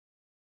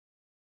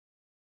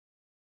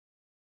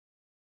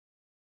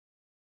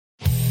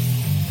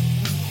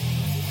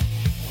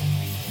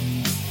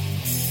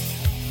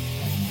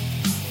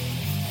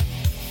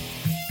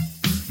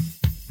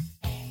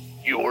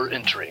You're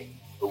entering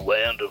the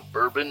land of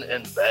bourbon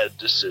and bad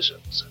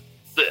decisions.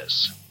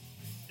 This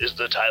is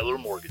the Tyler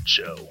Morgan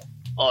Show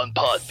on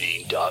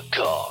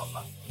Podbean.com.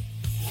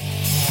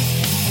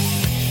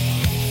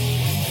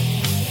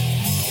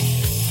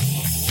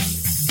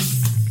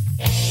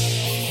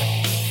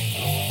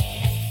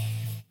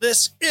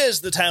 This is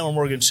the Tyler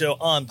Morgan Show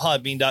on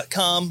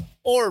Podbean.com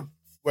or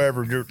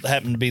wherever you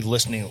happen to be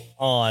listening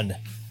on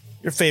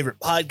your favorite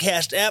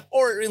podcast app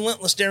or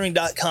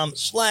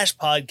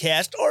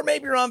relentlessdaring.com/podcast, or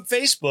maybe you're on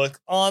Facebook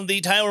on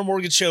the Tyler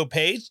Morgan Show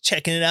page,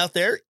 checking it out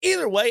there.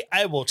 Either way,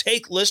 I will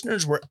take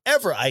listeners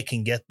wherever I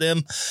can get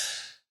them.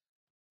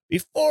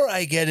 Before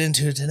I get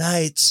into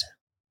tonight's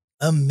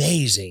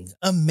amazing,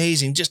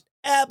 just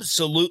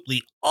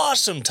absolutely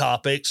awesome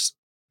topics,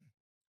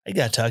 I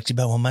got to talk to you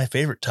about one of my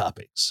favorite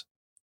topics.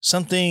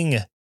 Something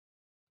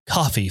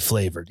coffee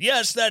flavored.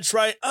 Yes, that's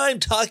right. I'm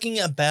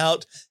talking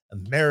about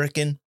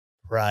American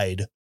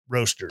Pride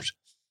Roasters.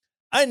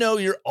 I know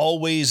you're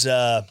always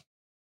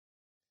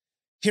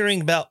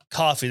hearing about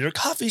coffee. Their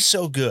coffee's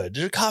so good.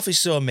 Their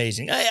coffee's so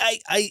amazing.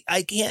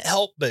 I can't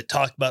help but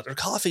talk about their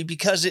coffee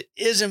because it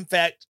is, in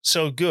fact,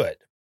 so good.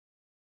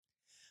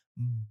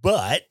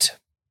 But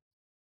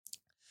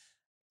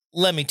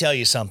let me tell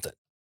you something.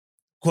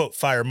 Quote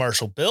Fire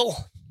Marshal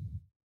Bill.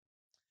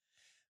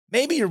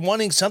 Maybe you're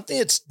wanting something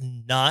that's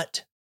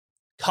not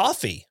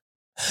coffee.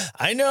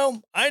 I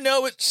know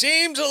it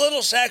seems a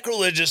little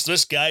sacrilegious,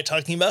 this guy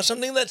talking about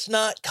something that's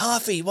not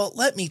coffee. Well,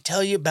 let me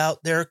tell you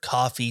about their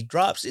coffee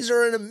drops. These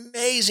are an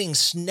amazing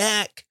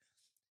snack.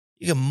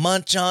 You can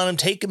munch on them,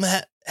 take them,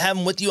 have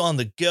them with you on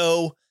the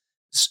go.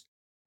 It's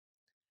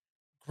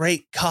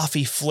great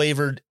coffee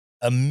flavored,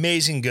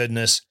 amazing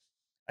goodness.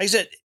 Like I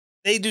said,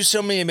 they do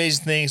so many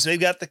amazing things. They've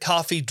got the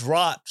coffee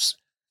drops.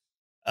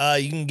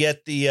 You can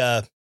get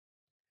the,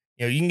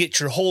 you can get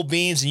your whole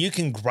beans and you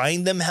can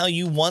grind them how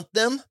you want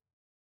them.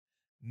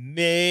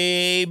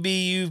 Maybe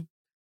you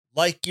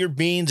like your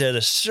beans at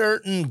a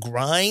certain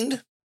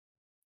grind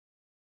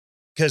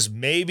because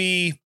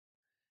maybe,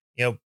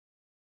 the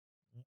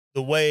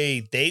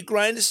way they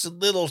grind is a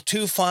little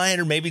too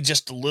fine or maybe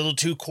just a little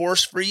too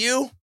coarse for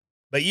you,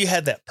 but you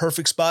have that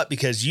perfect spot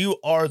because you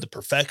are the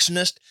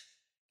perfectionist.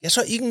 Guess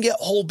what? You can get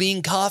whole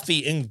bean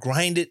coffee and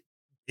grind it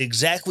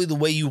exactly the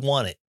way you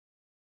want it.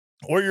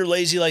 Or you're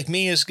lazy like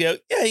me and just go,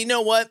 yeah, you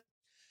know what?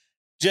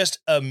 Just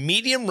a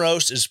medium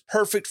roast is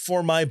perfect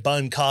for my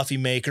bun coffee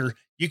maker.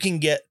 You can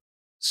get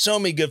so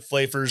many good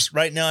flavors.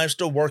 Right now, I'm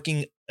still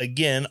working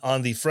again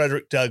on the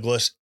Frederick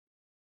Douglass,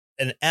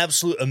 an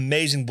absolute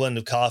amazing blend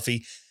of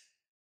coffee.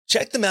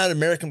 Check them out,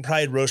 American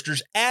Pride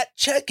Roasters, at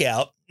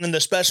checkout. And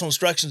the special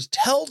instructions,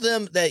 tell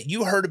them that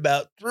you heard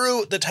about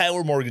through the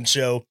Tyler Morgan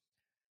Show.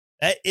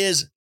 That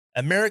is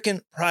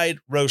American Pride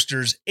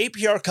Roasters,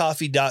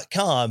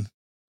 aprcoffee.com.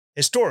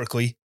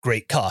 Historically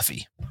great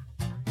coffee.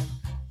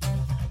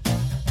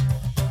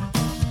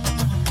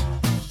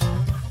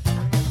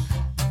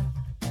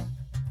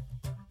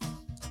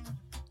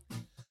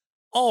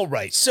 All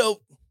right,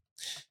 so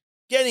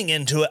getting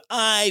into it,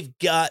 I've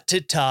got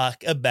to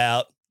talk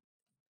about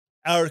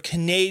our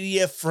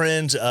Canadian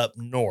friends up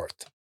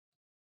north.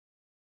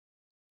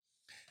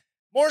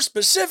 More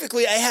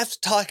specifically, I have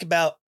to talk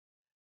about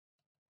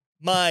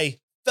my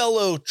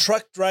fellow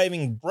truck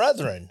driving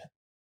brethren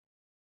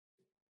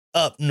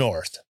up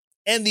north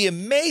and the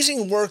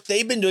amazing work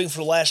they've been doing for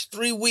the last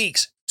 3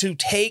 weeks to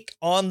take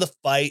on the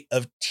fight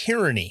of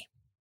tyranny.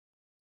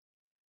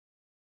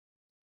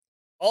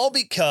 All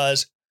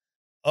because,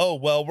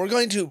 we're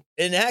going to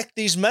enact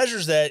these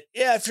measures that,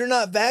 if you're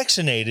not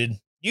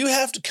vaccinated, you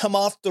have to come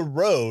off the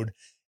road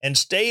and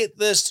stay at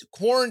this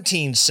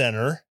quarantine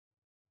center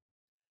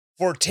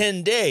for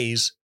 10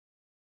 days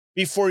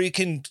before you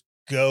can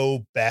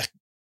go back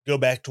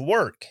to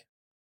work.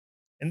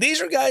 And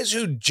these are guys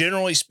who,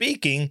 generally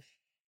speaking,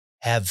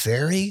 have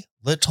very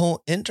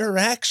little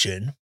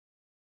interaction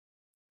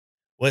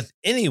with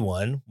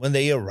anyone when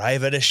they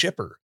arrive at a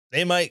shipper.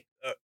 They might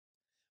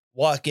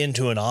walk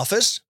into an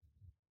office,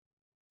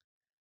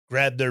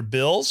 grab their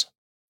bills,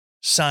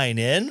 sign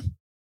in,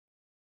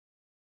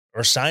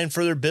 or sign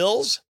for their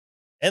bills,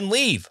 and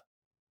leave.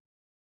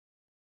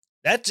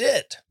 That's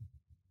it.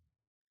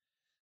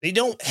 They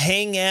don't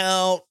hang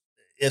out.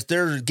 If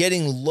they're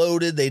getting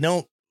loaded, they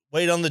don't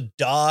wait on the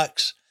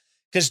docks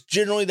because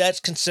generally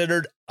that's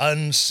considered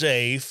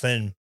unsafe.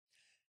 And,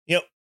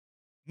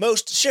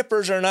 most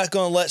shippers are not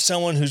going to let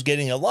someone who's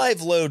getting a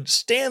live load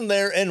stand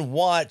there and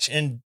watch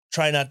and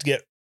try not to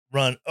get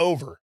run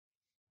over.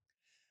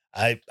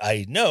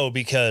 I know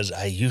because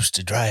I used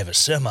to drive a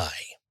semi.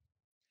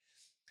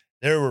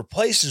 There were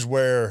places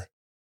where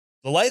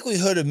the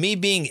likelihood of me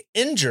being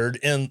injured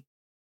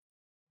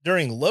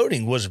during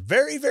loading was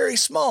very, very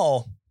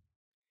small,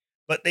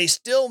 but they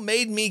still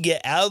made me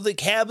get out of the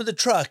cab of the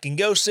truck and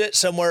go sit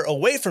somewhere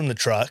away from the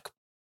truck.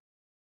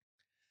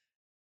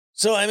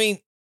 So, and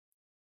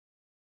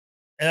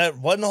there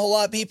wasn't a whole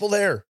lot of people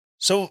there.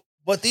 So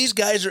what these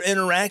guys are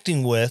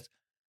interacting with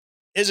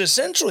is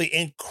essentially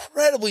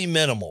incredibly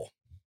minimal.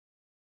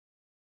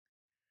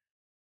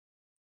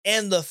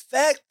 And the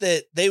fact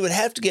that they would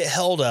have to get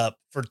held up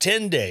for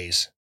 10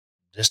 days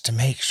just to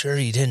make sure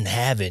you didn't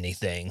have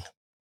anything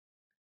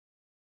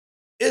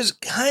is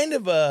kind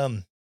of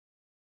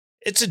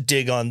it's a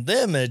dig on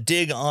them and a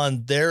dig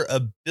on their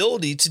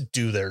ability to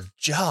do their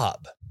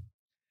job.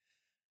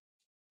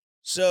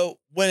 So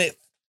when it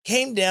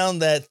came down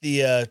that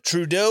the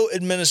Trudeau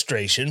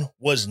administration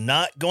was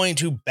not going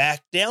to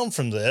back down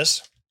from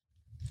this,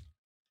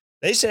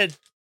 they said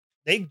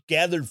they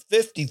gathered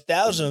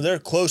 50,000 of their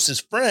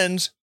closest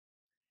friends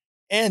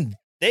and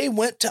they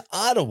went to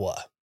Ottawa.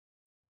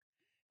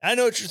 I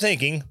know what you're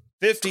thinking.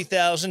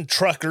 50,000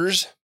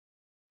 truckers,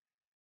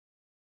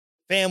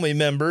 family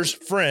members,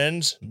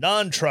 friends,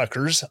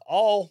 non-truckers,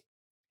 all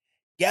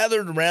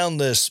gathered around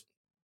this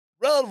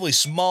relatively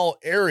small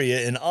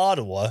area in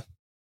Ottawa.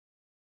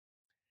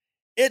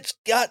 It's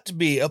got to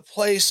be a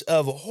place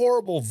of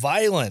horrible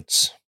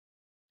violence,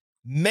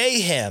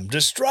 mayhem,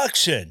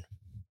 destruction.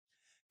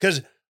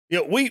 Because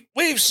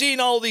we've seen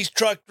all these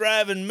truck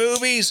driving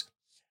movies.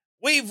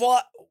 We've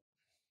watched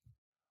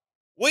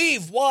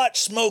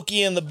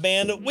Smokey and the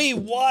Bandit. We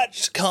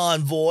watched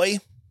Convoy.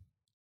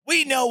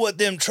 We know what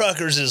them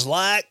truckers is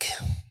like.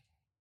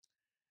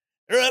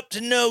 They're up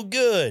to no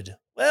good.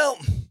 Well,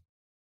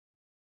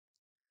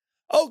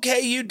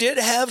 okay, you did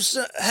have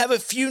a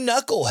few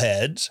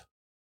knuckleheads.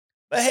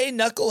 But hey,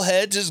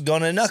 knuckleheads is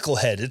gonna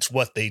knucklehead. It's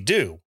what they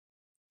do.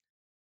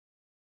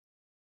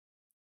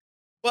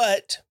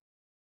 But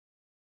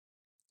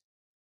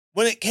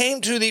when it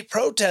came to the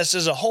protests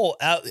as a whole,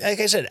 like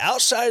I said,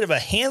 outside of a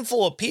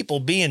handful of people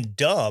being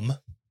dumb,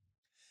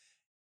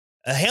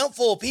 a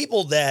handful of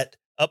people that,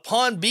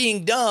 upon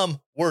being dumb,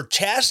 were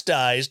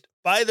chastised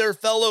by their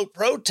fellow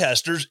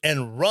protesters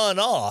and run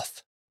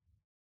off.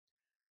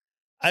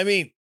 I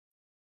mean,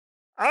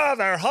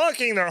 they're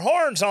honking their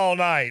horns all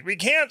night. We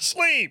can't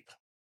sleep.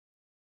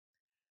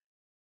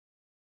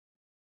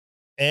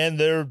 And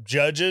their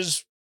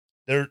judges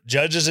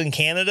in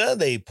Canada,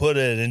 they put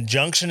an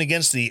injunction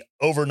against the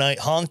overnight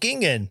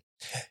honking. And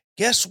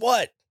guess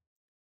what?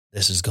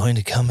 This is going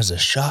to come as a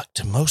shock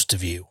to most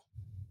of you.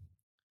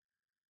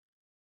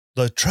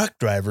 The truck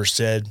driver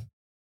said,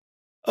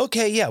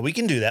 okay, yeah, we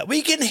can do that.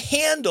 We can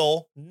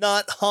handle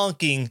not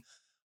honking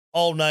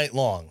all night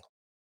long,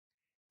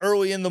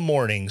 early in the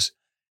mornings,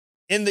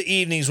 in the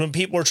evenings when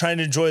people are trying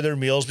to enjoy their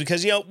meals,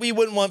 because, we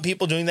wouldn't want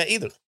people doing that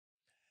either.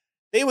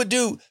 They would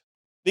do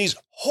these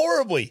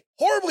horribly,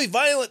 horribly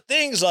violent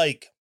things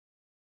like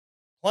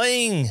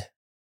playing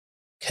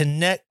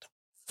Connect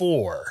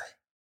 4.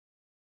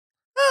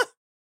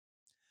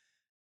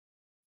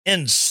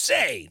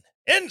 Insane.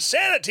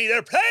 Insanity.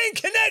 They're playing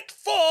Connect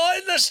 4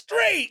 in the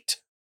street.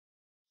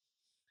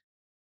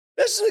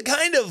 This is the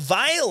kind of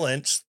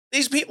violence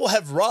these people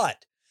have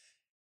wrought.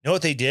 You know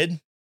what they did?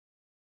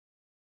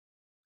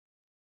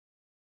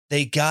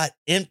 They got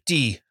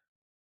empty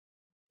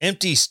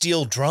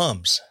steel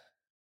drums.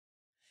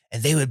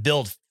 And they would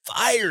build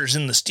fires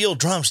in the steel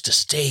drums to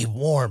stay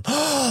warm.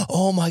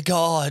 Oh my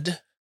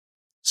God.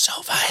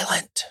 So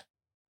violent.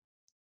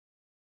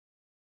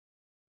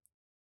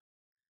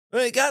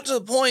 When it got to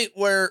the point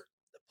where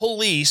the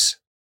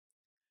police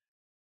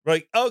were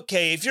like,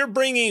 okay, if you're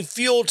bringing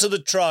fuel to the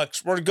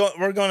trucks, we're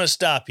going to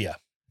stop you.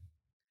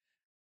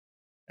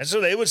 And so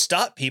they would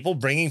stop people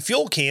bringing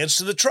fuel cans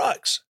to the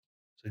trucks.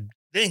 So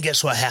then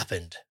guess what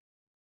happened?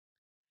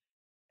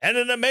 And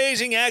an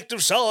amazing act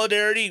of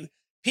solidarity,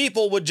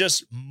 people would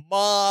just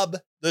mob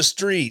the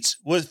streets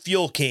with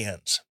fuel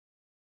cans.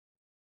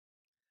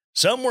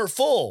 Some were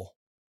full.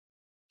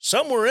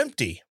 Some were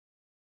empty.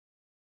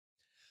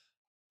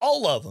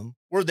 All of them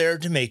were there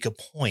to make a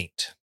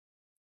point.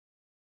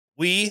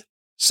 We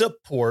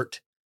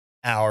support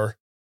our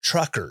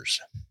truckers.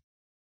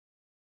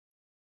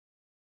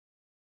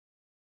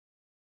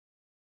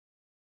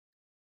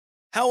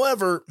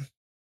 However,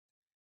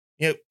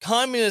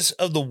 communists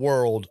of the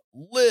world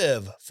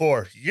live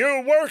for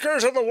you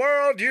workers of the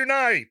world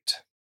unite.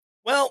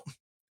 Well,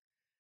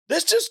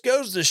 this just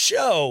goes to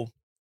show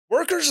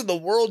workers of the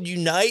world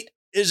unite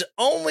is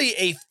only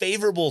a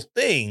favorable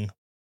thing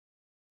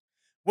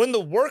when the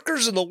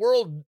workers of the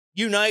world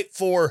unite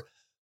for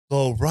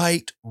the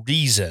right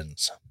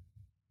reasons.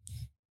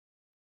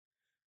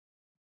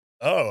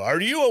 Oh,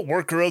 are you a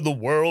worker of the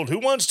world who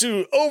wants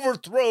to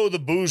overthrow the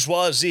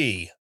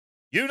bourgeoisie?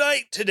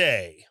 Unite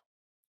today.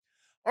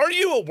 Are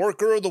you a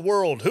worker of the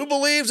world who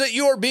believes that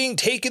you are being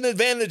taken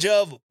advantage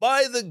of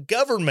by the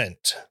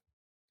government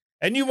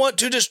and you want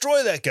to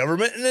destroy that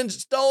government and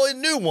install a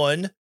new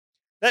one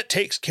that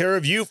takes care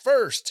of you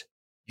first?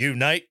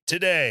 Unite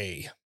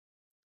today.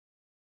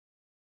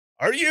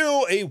 Are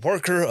you a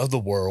worker of the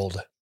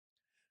world?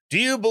 Do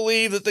you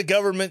believe that the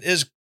government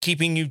is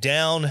keeping you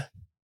down?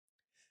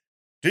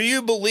 Do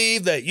you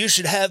believe that you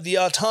should have the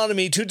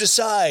autonomy to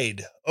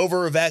decide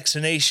over a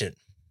vaccination?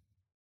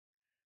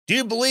 Do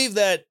you believe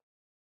that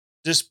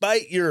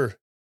despite your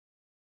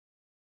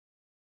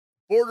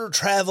border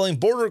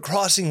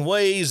crossing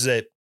ways,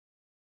 that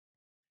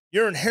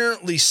you're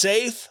inherently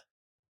safe?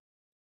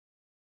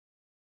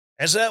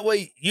 And so that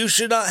way you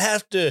should not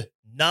have to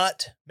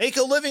not make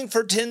a living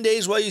for 10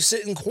 days while you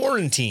sit in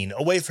quarantine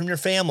away from your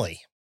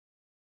family.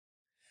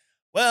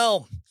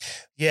 Well,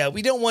 yeah,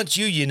 we don't want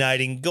you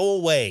uniting. Go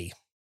away.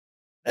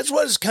 That's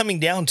what it's coming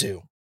down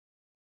to.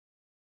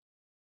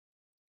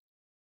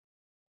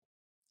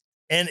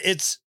 And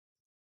it's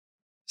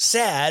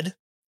sad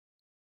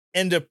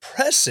and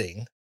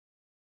depressing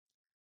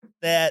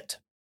that,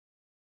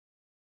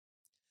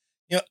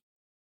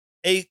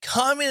 a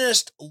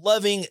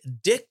communist-loving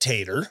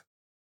dictator.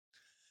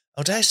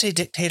 Oh, did I say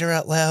dictator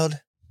out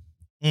loud?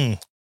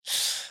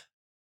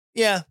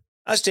 Yeah,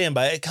 I stand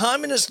by it. A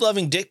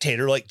communist-loving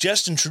dictator like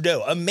Justin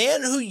Trudeau, a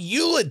man who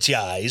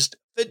eulogized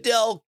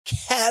Fidel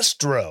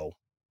Castro,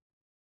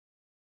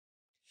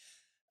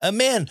 a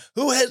man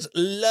who has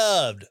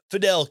loved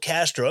Fidel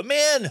Castro, a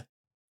man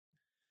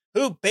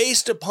who,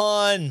 based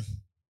upon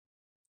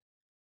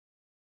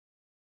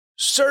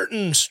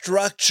certain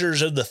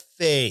structures of the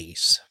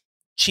face,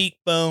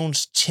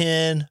 cheekbones,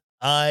 chin,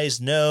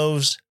 eyes,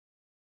 nose,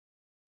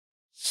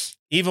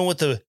 even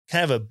with a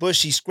kind of a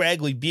bushy,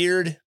 scraggly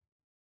beard,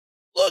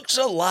 looks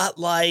a lot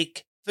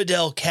like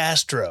Fidel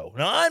Castro.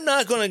 Now, I'm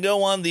not going to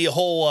go on the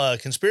whole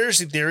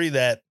conspiracy theory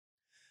that,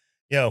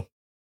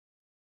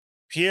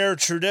 Pierre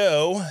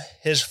Trudeau,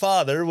 his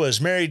father, was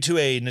married to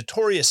a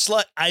notorious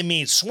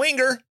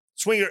swinger,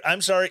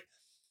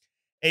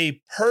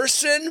 a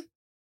person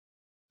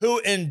who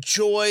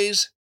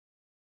enjoys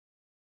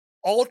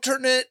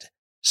alternate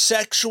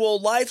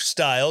sexual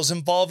lifestyles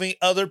involving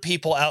other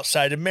people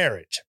outside of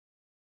marriage.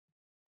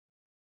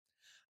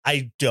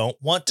 I don't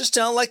want to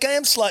sound like I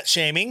am slut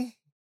shaming,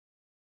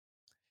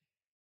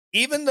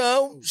 even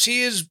though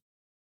she is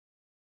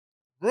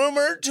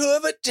rumored to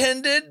have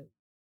attended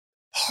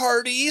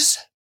parties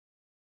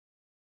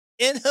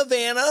in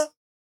Havana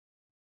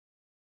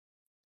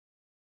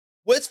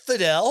with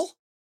Fidel,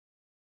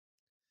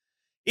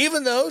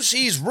 even though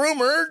she's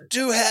rumored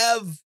to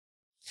have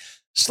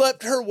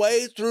slept her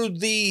way through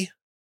the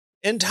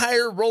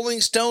entire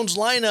Rolling Stones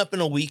lineup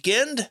in a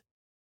weekend.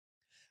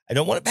 I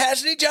don't want to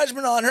pass any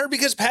judgment on her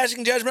because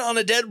passing judgment on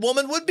a dead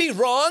woman would be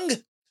wrong.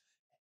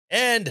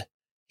 And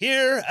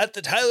here at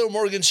the Tyler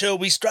Morgan Show,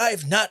 we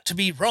strive not to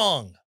be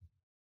wrong.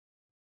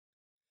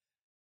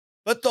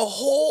 But the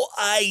whole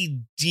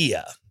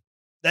idea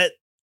that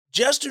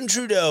Justin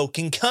Trudeau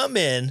can come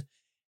in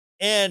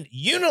and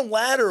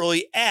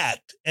unilaterally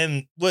act,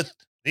 and with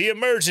the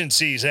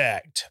Emergencies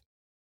Act.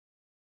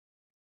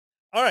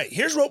 All right,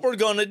 here's what we're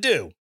going to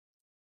do.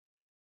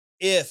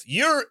 If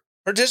you're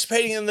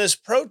participating in this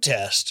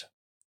protest,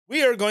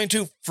 we are going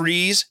to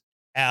freeze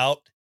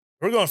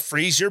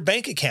your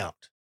bank account.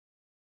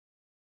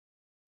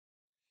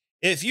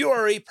 If you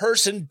are a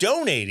person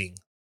donating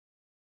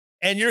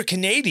and you're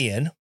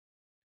Canadian,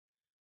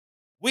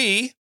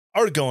 we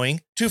are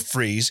going to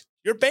freeze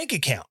your bank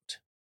account.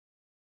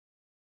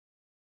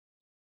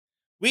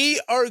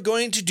 We are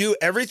going to do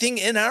everything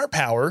in our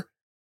power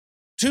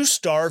to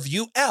starve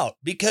you out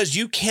because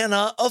you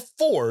cannot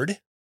afford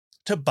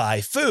to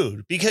buy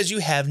food because you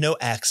have no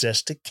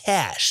access to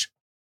cash.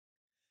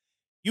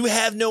 You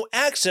have no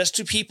access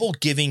to people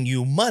giving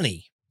you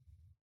money,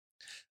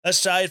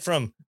 aside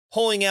from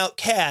pulling out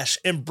cash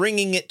and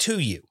bringing it to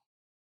you.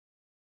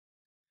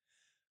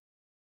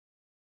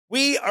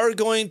 We are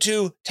going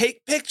to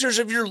take pictures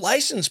of your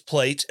license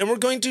plates and we're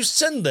going to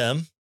send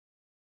them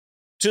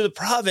to the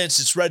province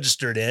it's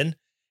registered in,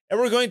 and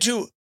we're going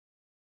to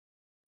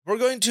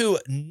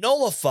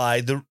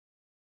nullify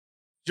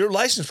your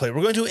license plate.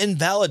 We're going to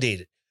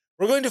invalidate it.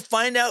 We're going to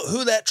find out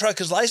who that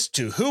truck is licensed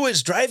to, who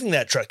is driving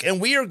that truck,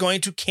 and we are going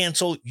to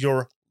cancel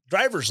your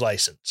driver's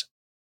license.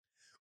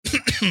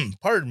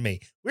 Pardon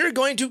me. We're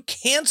going to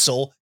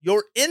cancel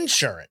your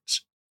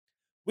insurance.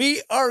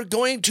 We are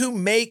going to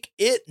make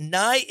it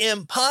nigh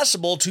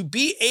impossible to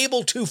be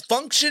able to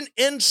function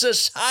in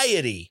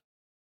society.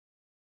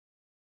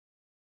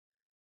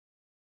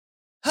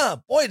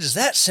 Boy, does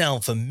that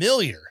sound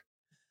familiar.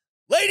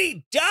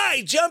 Lady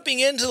Di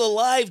jumping into the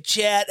live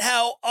chat.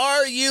 How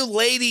are you,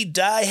 Lady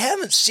Di?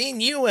 Haven't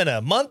seen you in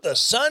a month of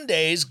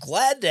Sundays.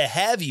 Glad to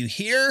have you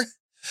here.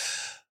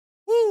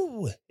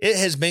 Woo, it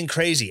has been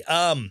crazy.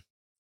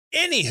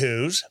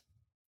 Anywho's.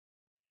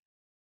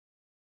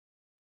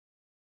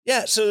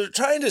 Yeah, so they're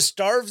trying to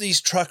starve these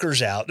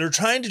truckers out. They're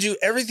trying to do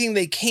everything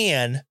they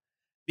can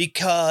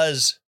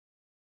because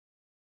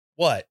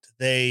what?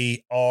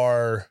 They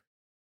are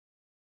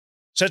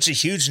such a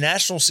huge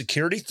national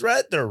security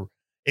threat. They're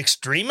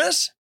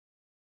extremists.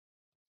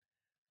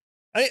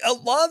 A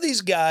lot of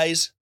these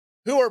guys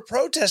who are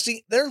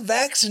protesting, they're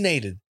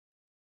vaccinated.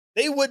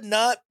 They would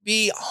not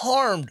be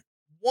harmed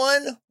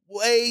one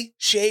way,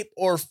 shape,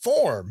 or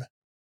form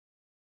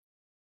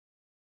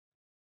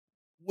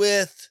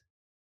with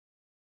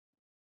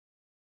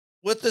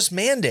this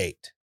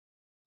mandate.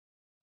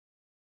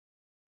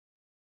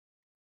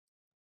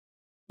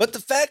 But the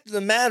fact of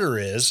the matter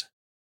is,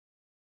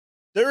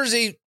 there's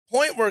a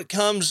point where it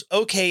comes,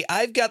 okay,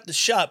 I've got the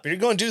shot, but you're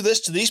going to do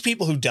this to these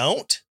people who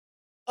don't?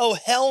 Oh,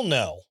 hell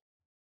no.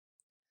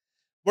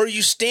 Where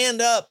you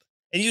stand up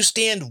and you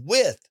stand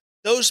with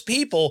those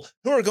people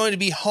who are going to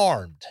be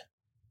harmed.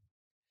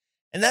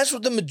 And that's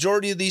what the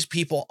majority of these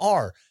people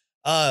are.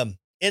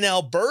 In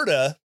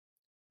Alberta,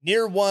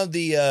 near one of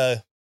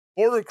the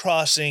border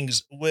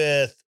crossings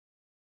with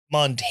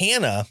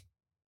Montana,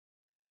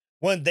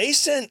 when they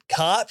sent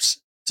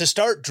cops to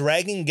start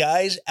dragging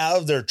guys out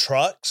of their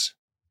trucks,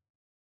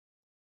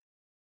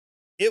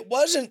 it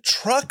wasn't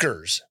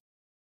truckers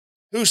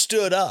who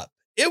stood up.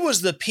 It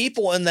was the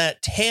people in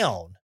that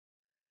town.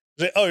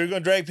 Like, oh, you're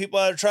going to drag people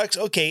out of trucks?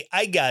 Okay,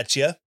 I got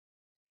you.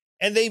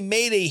 And they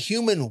made a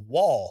human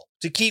wall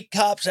to keep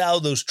cops out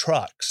of those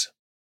trucks.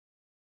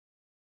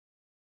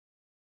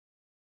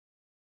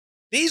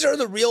 These are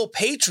the real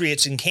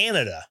patriots in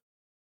Canada.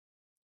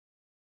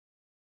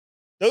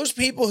 Those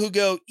people who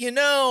go,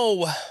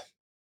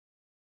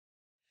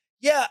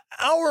 yeah,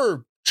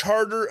 our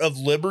Charter of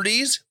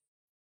Liberties,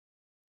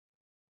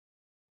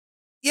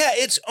 yeah,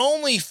 it's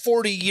only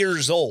 40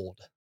 years old.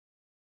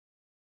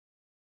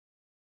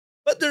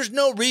 But there's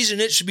no reason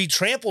it should be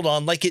trampled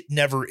on like it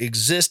never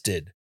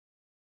existed.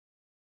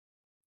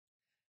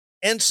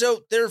 And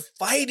so they're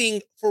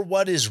fighting for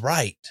what is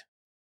right.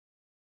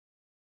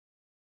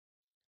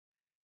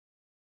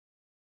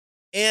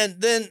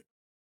 And then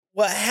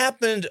what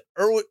happened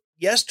earlier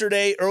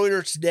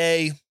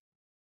today,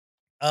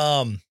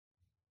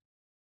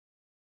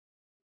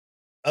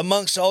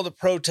 amongst all the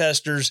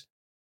protesters,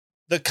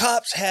 the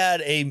cops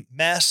had a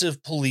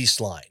massive police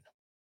line.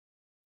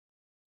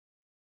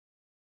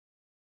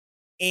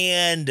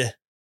 And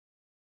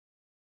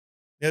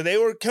they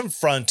were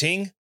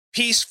confronting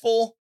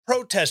peaceful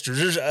protesters.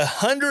 There's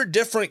 100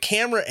 different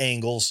camera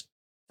angles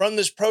from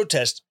this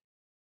protest,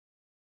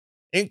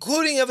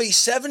 including of a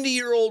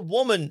 70-year-old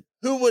woman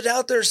who was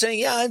out there saying,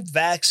 yeah, I'm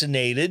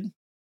vaccinated,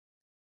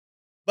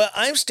 but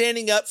I'm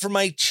standing up for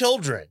my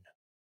children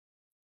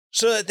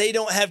so that they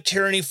don't have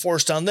tyranny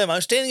forced on them.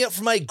 I'm standing up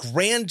for my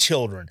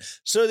grandchildren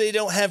so they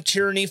don't have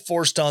tyranny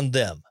forced on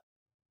them.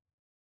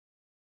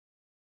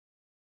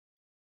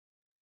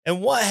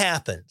 And what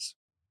happens?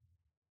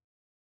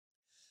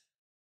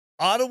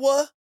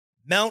 Ottawa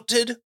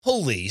Mounted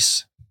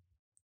Police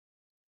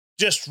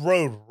just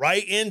rode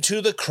right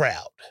into the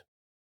crowd,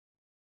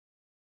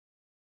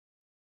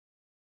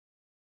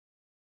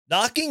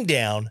 knocking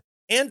down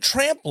and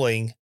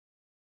trampling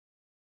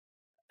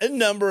a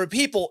number of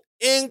people,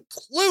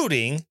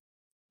 including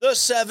the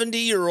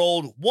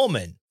 70-year-old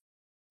woman.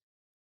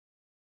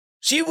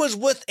 She was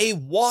with a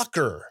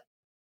walker.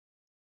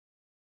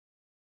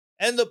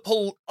 And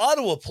the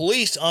Ottawa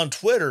police on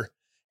Twitter,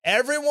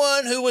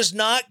 everyone who was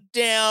knocked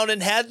down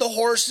and had the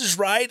horses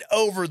ride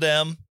over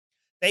them,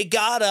 they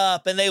got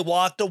up and they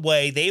walked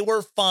away. They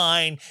were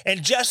fine.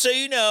 And just so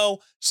you know,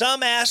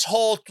 some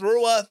asshole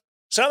threw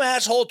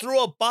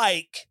a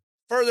bike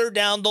further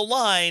down the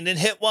line and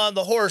hit one of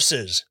the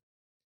horses.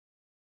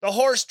 The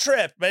horse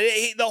tripped, but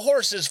the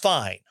horse is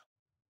fine.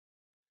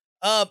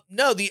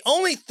 No, the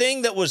only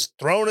thing that was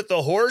thrown at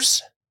the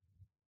horse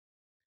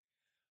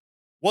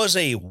was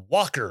a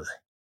walker.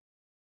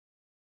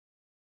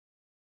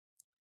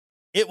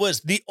 It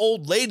was the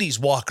old lady's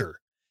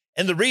walker.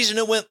 And the reason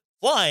it went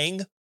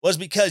flying was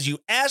because you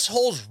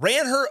assholes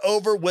ran her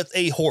over with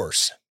a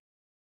horse.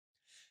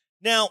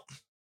 Now,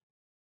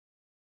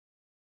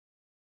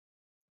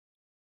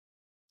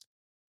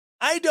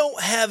 I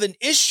don't have an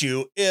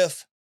issue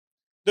if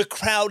the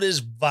crowd is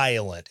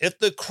violent. If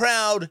the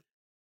crowd,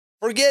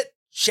 forget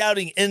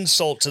shouting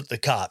insults at the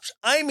cops.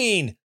 I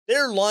mean,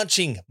 they're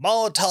launching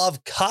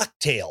Molotov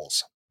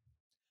cocktails,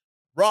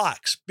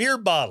 rocks, beer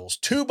bottles,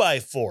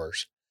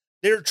 2x4s.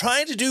 They're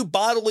trying to do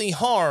bodily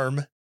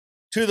harm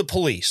to the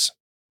police.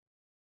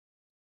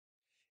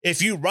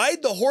 If you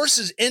ride the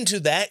horses into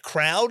that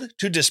crowd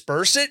to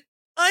disperse it,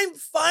 I'm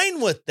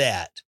fine with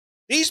that.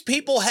 These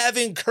people have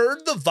incurred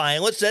the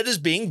violence that is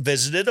being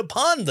visited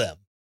upon them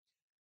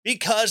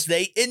because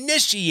they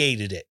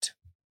initiated it.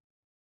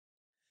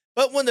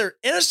 But when they're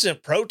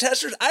innocent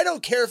protesters, I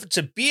don't care if it's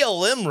a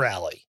BLM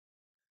rally.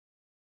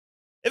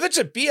 If it's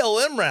a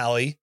BLM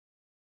rally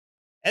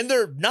and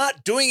they're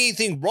not doing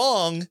anything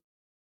wrong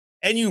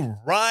and you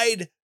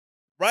ride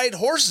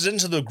horses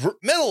into the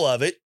middle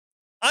of it,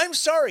 I'm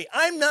sorry,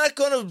 I'm not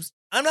going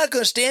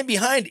to stand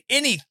behind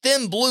any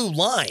thin blue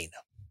line.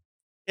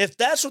 If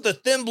that's what the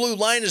thin blue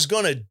line is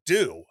going to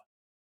do.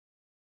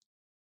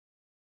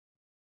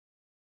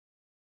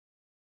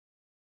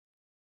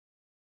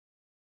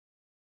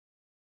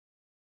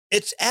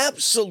 It's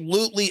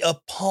absolutely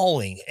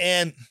appalling.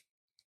 And,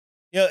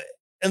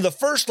 in the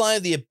first line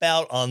of the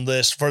about on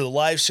this for the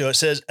live show, it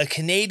says a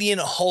Canadian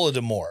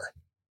Holodomor.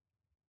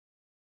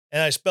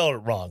 And I spelled it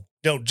wrong.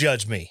 Don't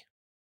judge me.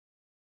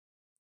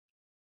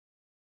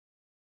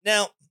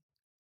 Now,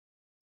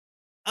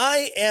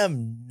 I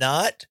am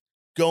not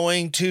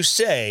going to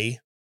say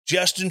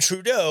Justin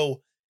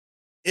Trudeau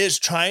is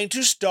trying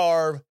to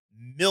starve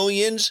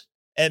millions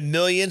and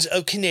millions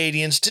of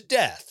Canadians to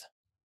death.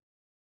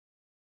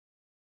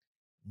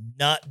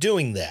 Not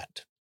doing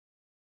that.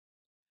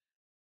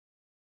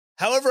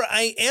 However,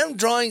 I am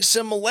drawing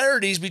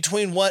similarities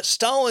between what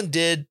Stalin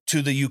did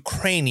to the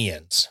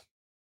Ukrainians.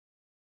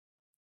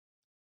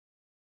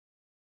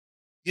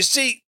 You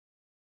see,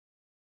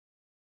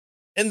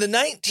 In the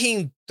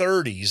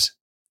 1930s,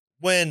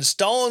 when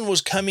Stalin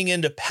was coming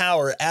into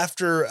power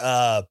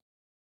after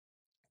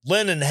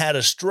Lenin had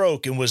a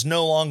stroke and was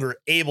no longer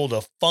able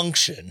to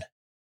function,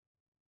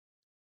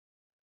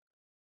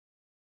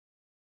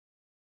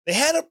 they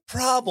had a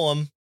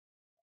problem.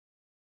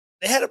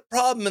 They had a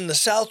problem in the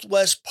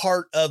southwest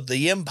part of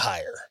the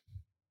empire,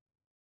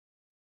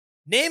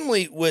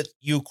 namely with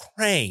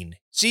Ukraine.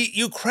 See,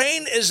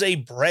 Ukraine is a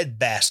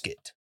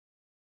breadbasket.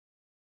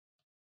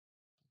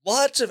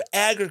 Lots of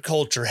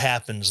agriculture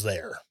happens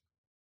there.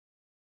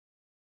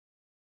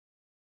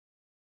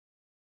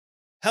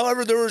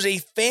 However, there was a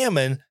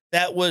famine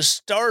that was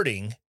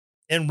starting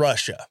in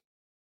Russia.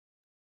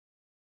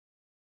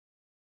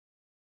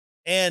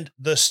 And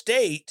the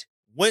state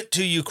went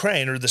to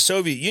Ukraine, or the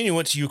Soviet Union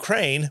went to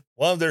Ukraine,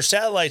 one of their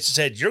satellites, and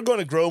said, you're going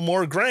to grow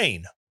more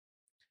grain.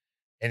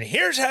 And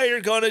here's how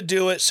you're going to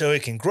do it so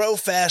it can grow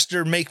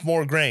faster, make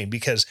more grain,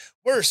 because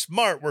we're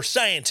smart, we're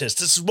scientists,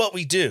 this is what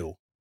we do.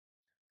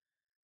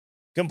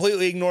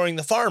 Completely ignoring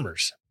the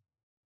farmers.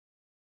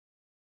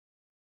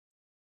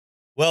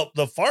 Well,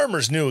 the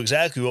farmers knew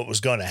exactly what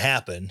was going to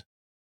happen.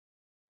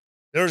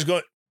 There was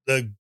going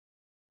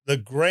the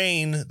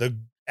grain, the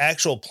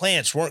actual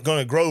plants weren't going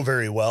to grow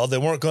very well. They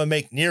weren't going to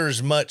make near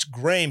as much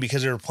grain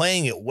because they were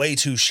planting it way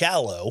too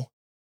shallow.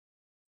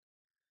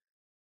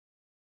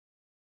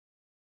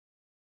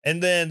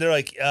 And then they're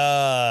like,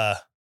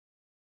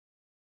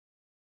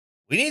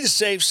 we need to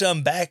save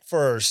some back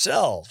for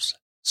ourselves.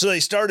 So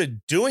they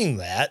started doing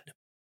that.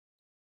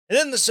 And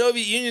then the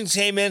Soviet Union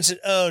came in and said,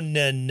 oh,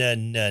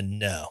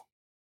 no.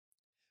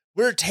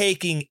 We're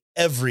taking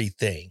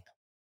everything.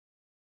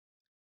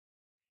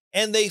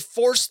 And they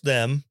forced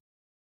them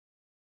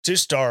to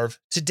starve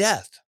to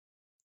death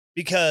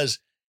because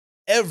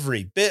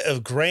every bit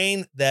of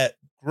grain that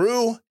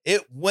grew,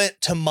 it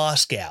went to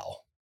Moscow.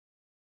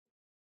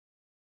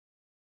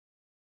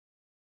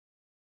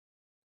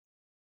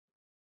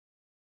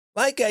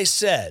 Like I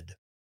said,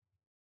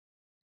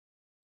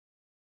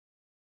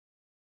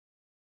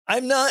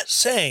 I'm not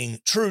saying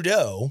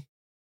Trudeau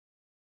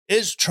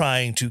is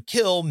trying to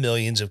kill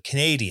millions of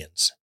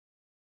Canadians.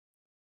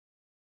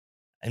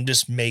 I'm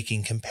just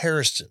making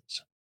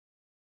comparisons.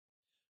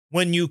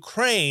 When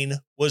Ukraine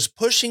was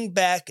pushing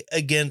back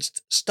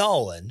against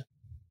Stalin,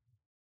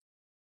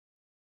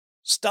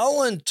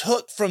 Stalin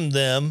took from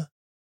them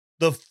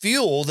the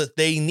fuel that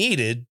they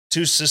needed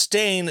to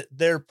sustain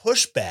their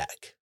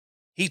pushback.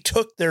 He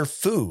took their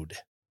food.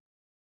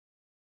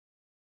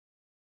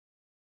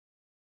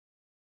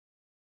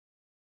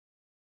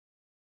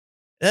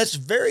 That's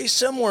very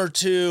similar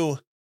to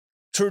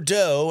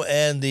Trudeau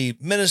and the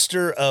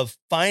Minister of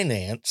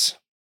Finance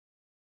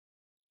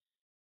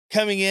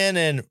coming in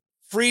and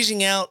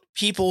freezing out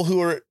people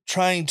who are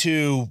trying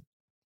to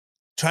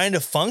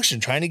function,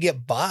 trying to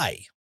get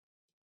by.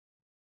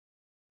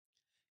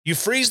 You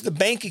freeze the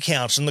bank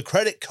accounts and the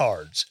credit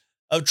cards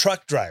of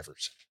truck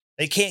drivers.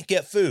 They can't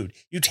get food.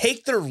 You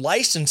take their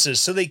licenses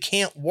so they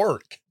can't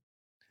work.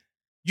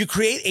 You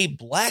create a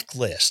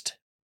blacklist.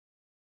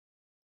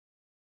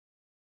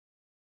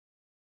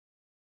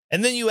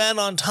 And then you add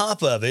on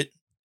top of it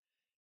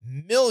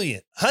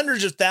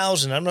hundreds of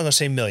thousands, I'm not going to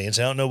say millions,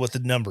 I don't know what the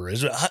number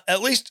is, but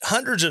at least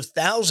hundreds of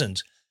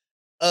thousands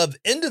of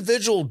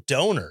individual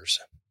donors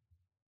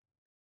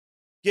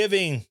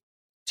giving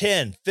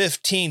 $10,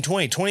 $15,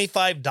 $20,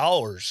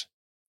 $25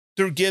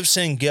 through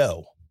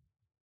GiveSendGo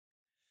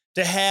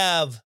to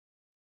have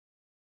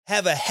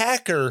a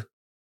hacker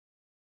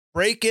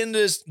break into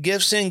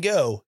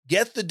GiveSendGo,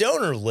 get the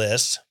donor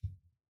list,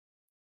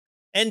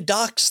 and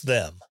dox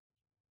them.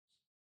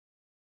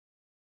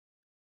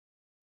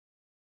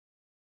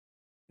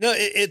 No,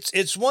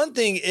 it's one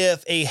thing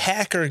if a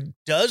hacker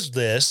does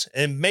this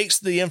and makes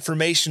the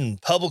information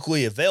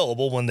publicly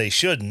available when they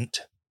shouldn't.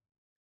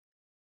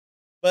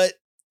 But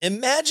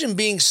imagine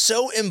being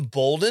so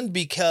emboldened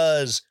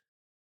because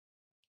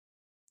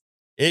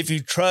if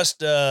you trust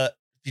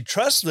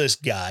this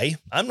guy,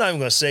 I'm not even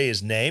going to say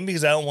his name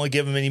because I don't want to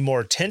give him any more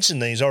attention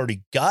than he's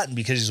already gotten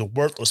because he's a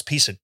worthless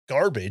piece of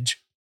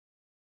garbage.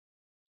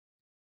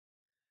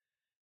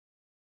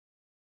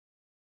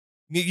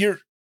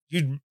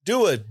 You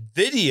do a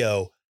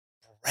video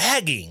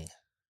bragging.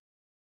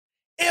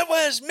 It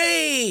was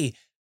me.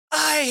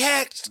 I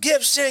hacked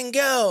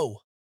GiveSendGo.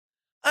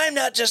 I'm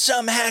not just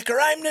some hacker.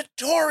 I'm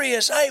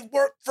notorious. I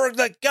work for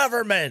the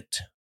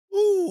government.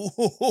 Ooh,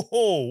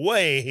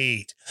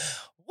 wait.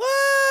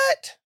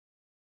 What?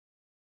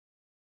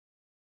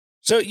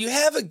 So you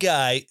have a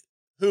guy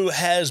who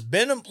has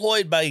been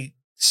employed by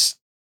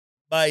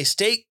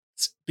states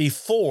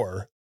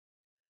before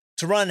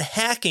to run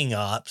hacking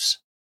ops,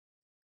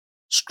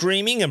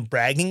 screaming and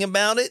bragging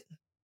about it.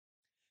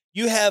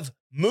 You have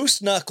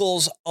Moose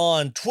Knuckles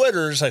on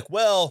Twitter. It's like,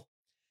 well,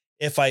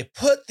 if I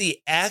put the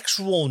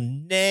actual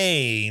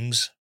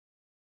names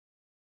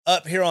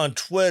up here on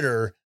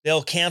Twitter,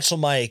 they'll cancel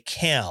my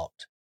account.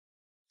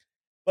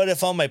 But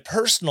if on my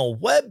personal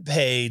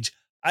webpage,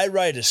 I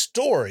write a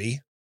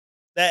story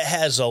that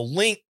has a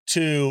link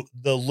to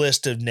the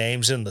list of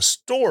names in the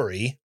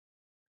story,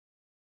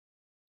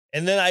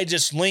 and then I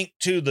just link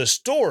to the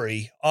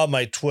story on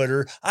my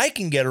Twitter, I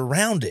can get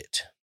around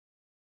it.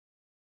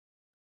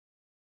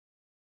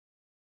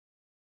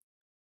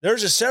 There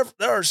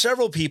are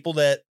several people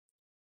that,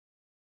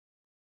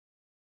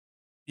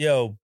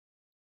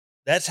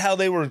 that's how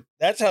they were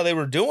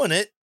doing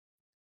it.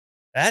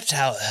 That's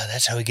how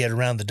we get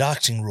around the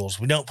doxing rules.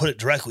 We don't put it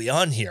directly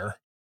on here.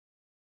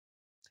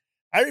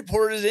 I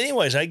reported it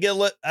anyways. I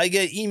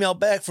get email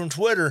back from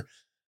Twitter.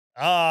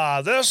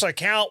 This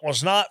account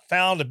was not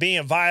found to be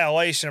in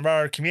violation of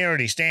our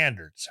community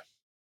standards.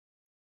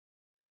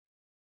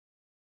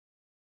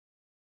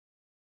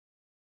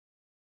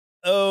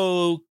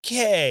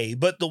 Okay,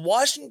 but the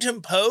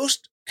Washington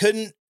Post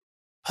couldn't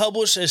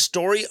publish a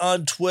story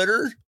on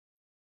Twitter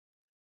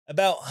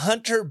about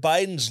Hunter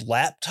Biden's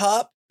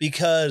laptop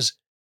because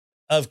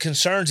of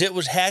concerns it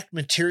was hacked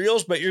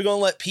materials, but you're going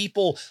to let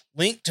people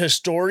link to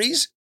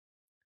stories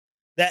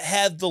that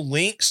have the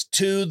links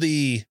to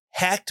the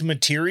hacked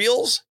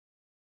materials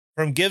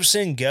from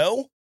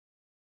GiveSendGo?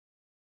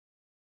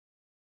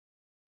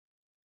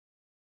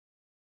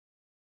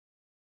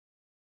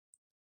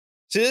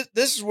 See,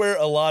 this is where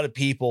a lot of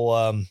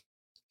people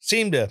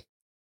seem to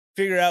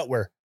figure out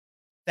where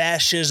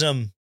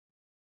fascism,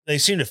 they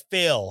seem to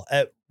fail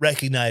at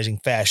recognizing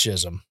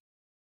fascism.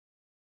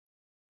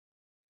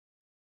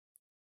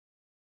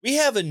 We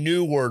have a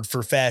new word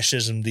for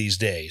fascism these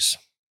days.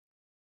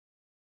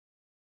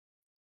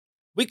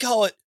 We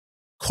call it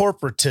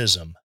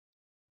corporatism.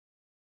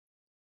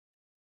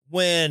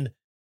 When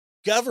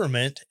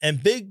government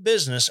and big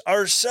business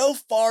are so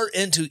far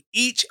into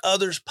each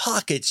other's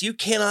pockets, you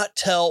cannot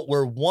tell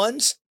where one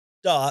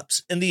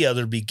stops and the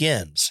other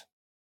begins.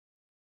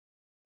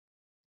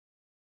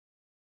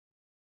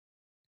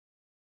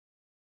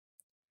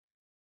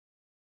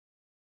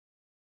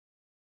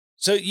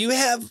 So you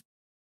have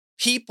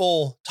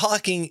people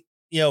talking,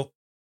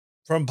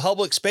 from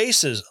public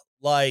spaces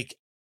like,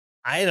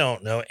 I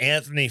don't know,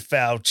 Anthony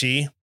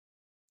Fauci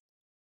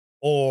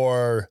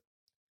or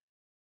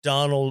if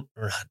Donald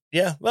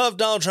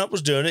Trump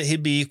was doing it,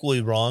 he'd be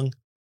equally wrong.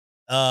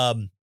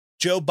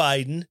 Joe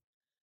Biden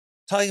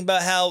talking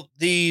about how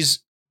these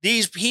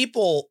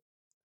people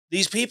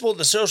at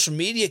the social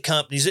media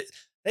companies,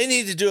 they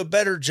need to do a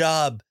better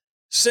job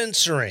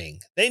censoring.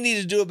 They need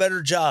to do a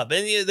better job.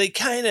 And they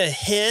kind of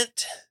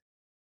hint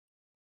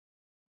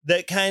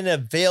that kind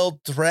of veiled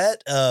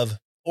threat of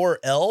or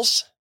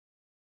else.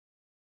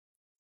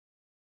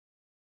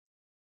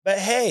 But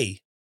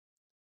hey,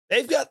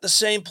 they've got the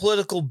same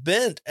political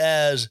bent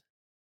as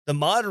the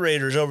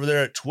moderators over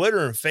there at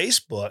Twitter and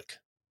Facebook.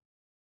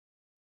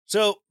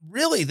 So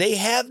really, they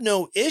have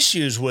no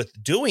issues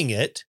with doing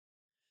it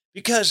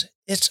because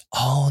it's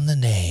all in the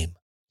name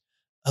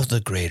of the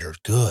greater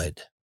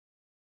good.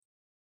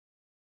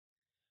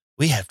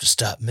 We have to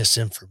stop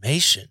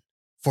misinformation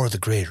for the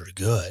greater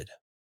good.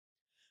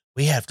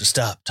 We have to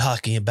stop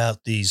talking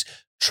about these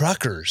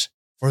truckers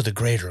for the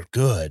greater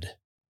good.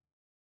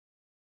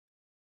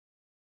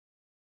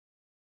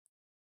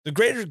 The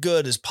greater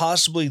good is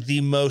possibly the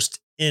most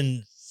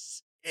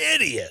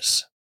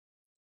insidious,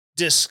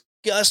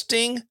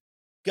 disgusting,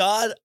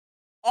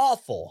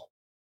 god-awful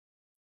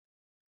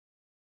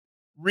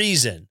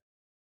reason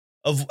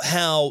of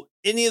how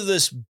any of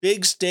this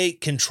big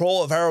state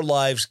control of our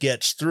lives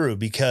gets through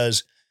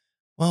because,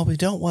 well, we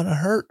don't want to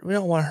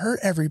hurt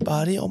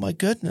everybody. Oh my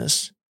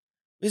goodness.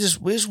 We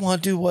just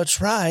want to do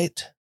what's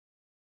right.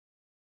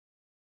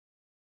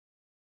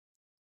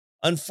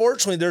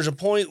 Unfortunately, there's a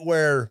point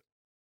where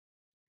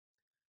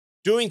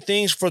doing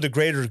things for the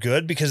greater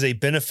good because they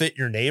benefit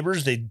your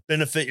neighbors, they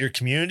benefit your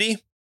community,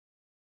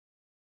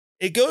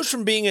 it goes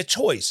from being a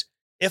choice.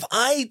 If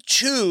I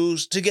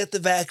choose to get the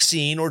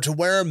vaccine or to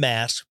wear a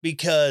mask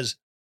because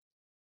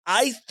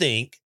I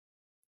think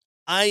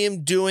I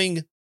am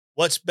doing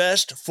what's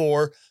best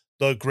for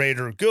the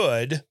greater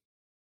good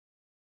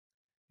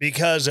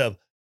because of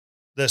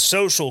the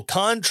social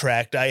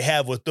contract I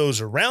have with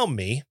those around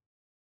me,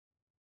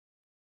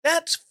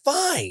 that's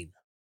fine.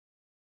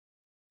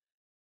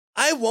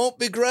 I won't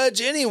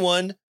begrudge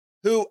anyone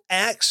who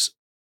acts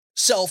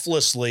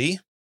selflessly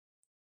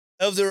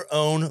of their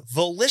own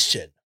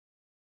volition.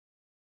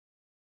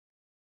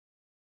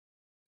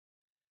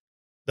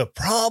 The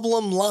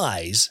problem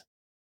lies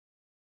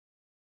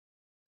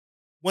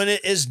when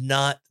it is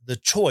not the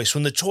choice,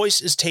 when the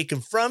choice is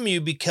taken from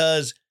you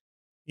because,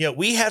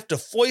 we have to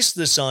foist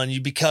this on you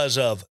because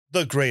of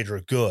the greater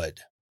good.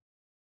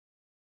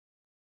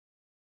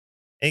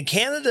 And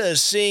Canada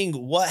is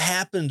seeing what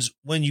happens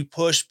when you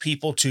push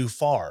people too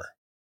far.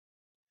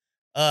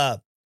 And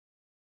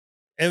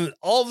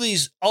all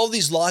these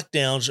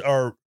lockdowns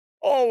are,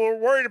 we're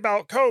worried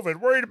about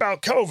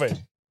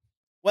COVID.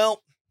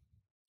 Well,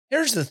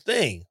 here's the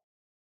thing.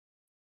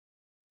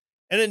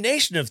 In a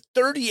nation of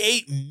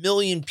 38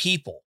 million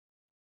people,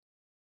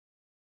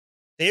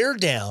 they're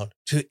down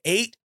to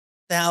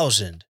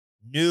 8,000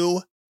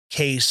 new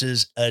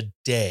cases a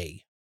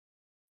day.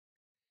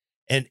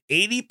 An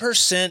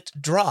 80%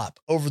 drop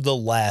over the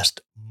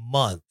last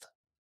month.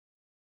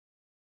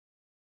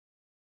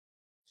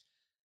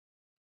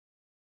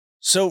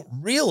 So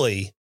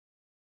really,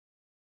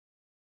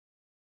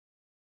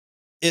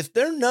 if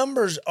their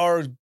numbers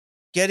are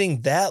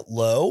getting that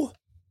low,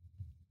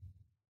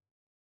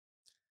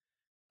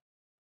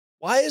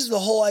 why is the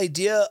whole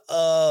idea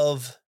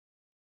of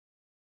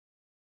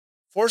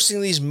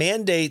forcing these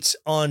mandates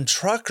on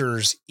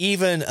truckers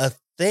even a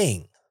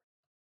thing?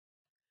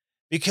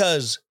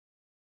 Because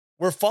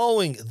we're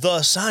following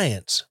the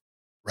science,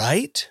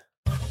 right?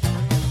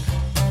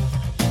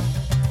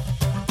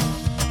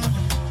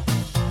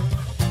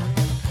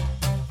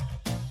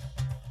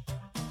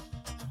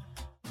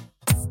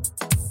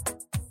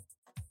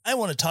 I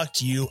want to talk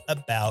to you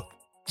about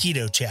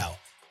Keto Chow.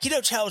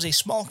 Keto Chow is a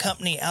small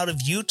company out of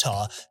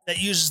Utah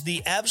that uses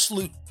the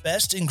absolute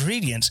best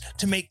ingredients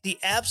to make the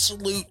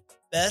absolute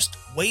best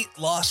weight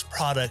loss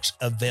products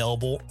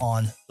available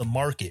on the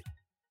market.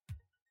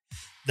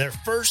 Their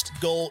first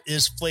goal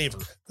is flavor.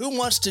 Who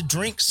wants to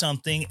drink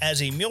something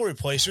as a meal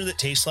replacer that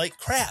tastes like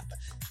crap?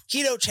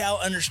 Keto Chow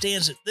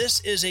understands that this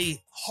is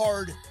a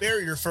hard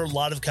barrier for a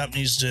lot of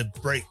companies to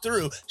break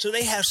through, so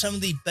they have some of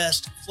the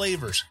best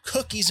flavors: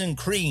 cookies and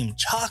cream,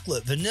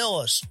 chocolate,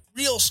 vanilla,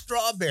 real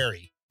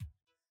strawberry.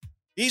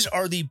 These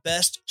are the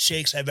best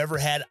shakes I've ever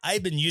had.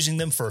 I've been using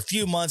them for a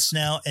few months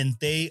now, and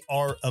they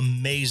are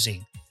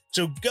amazing.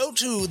 So go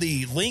to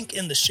the link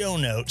in the show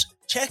notes,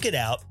 check it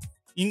out.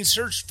 You can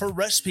search for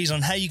recipes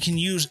on how you can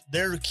use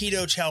their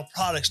Keto Chow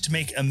products to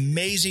make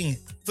amazing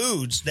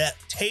foods that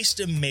taste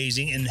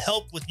amazing and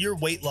help with your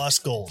weight loss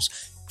goals.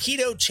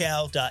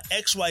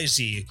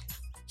 KetoChow.xyz.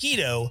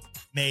 Keto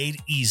made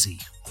easy.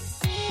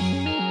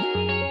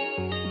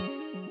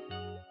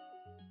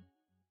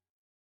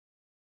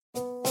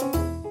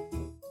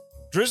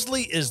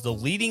 Drizzly is the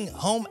leading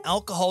home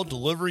alcohol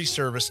delivery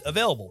service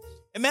available.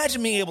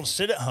 Imagine being able to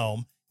sit at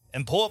home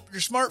and pull up your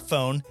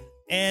smartphone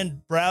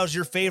and browse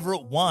your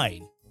favorite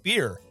wine,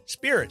 beer,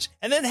 spirits,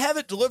 and then have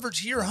it delivered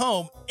to your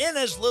home in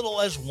as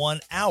little as 1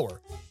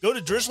 hour. Go to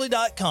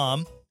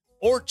drizzly.com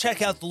or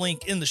check out the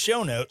link in the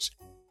show notes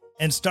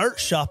and start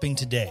shopping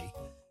today.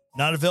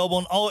 Not available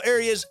in all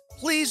areas.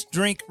 Please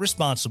drink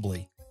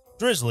responsibly.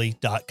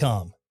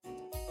 Drizzly.com.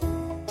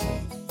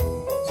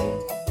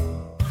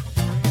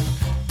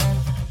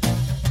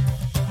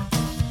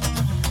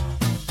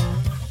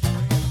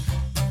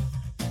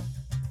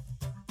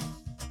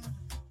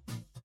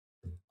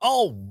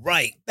 All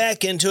right,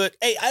 back into it.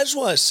 Hey, I just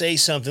want to say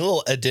something, a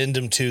little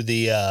addendum to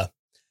the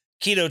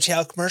Keto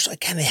Chow commercial. I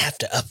kind of have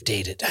to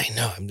update it. I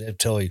know I'm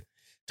totally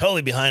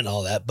behind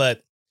all that,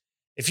 but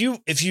if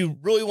you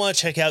really want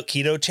to check out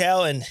Keto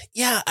Chow, and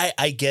yeah,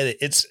 I get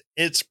it.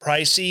 It's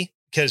pricey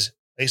because,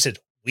 like I said,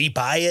 we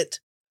buy it.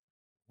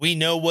 We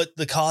know what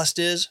the cost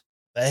is,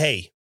 but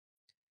hey,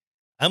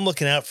 I'm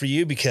looking out for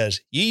you because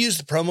you use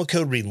the promo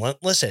code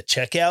Relentless at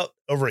checkout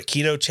over at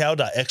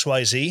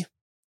KetoChow.xyz.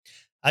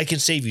 I can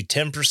save you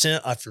 10%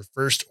 off your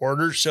first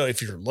order. So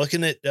if you're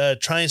looking at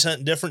trying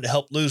something different to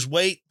help lose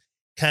weight,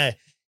 kind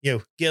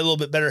of, get a little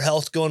bit better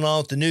health going on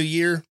with the new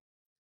year,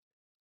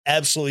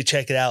 absolutely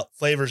check it out.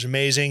 Flavor's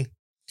amazing.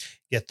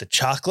 Get the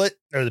chocolate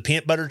or the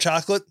peanut butter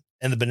chocolate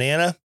and the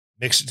banana,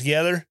 mix it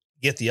together,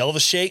 get the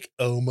Elvis shake.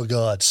 Oh my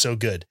God, so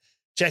good.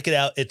 Check it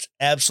out. It's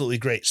absolutely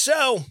great.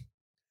 So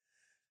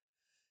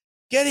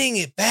getting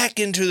it back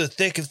into the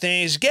thick of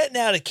things, getting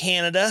out of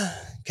Canada,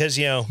 because,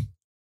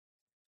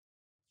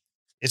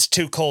 it's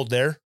too cold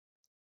there.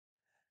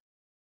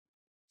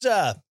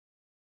 Let's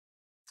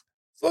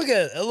look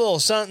at a little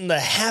something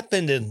that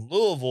happened in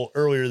Louisville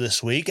earlier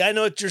this week. I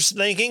know what you're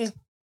thinking.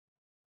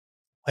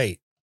 Wait,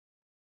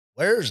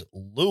 where's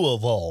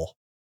Louisville?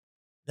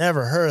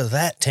 Never heard of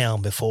that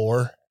town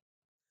before.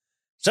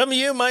 Some of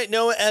you might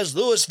know it as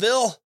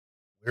Louisville,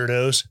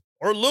 weirdos,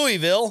 or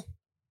Louisville.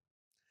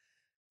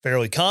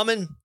 Fairly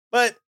common,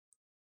 but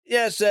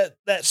yeah, it's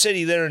that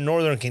city there in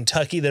northern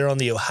Kentucky. They're on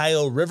the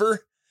Ohio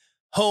River,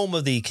 home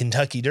of the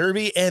Kentucky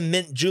Derby and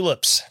mint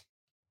juleps.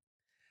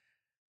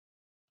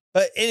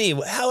 But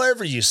anyway,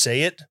 however you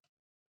say it,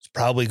 it's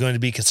probably going to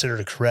be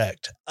considered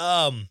correct.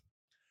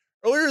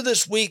 Earlier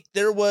this week,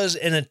 there was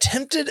an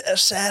attempted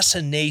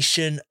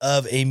assassination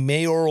of a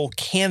mayoral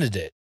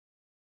candidate.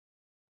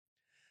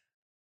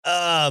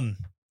 But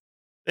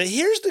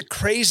here's the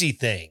crazy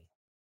thing.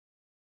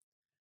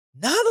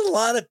 Not a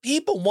lot of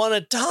people want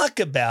to talk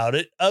about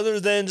it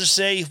other than to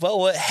say, well,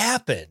 what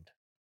happened?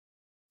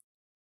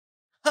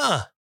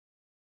 Huh,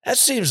 that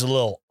seems a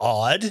little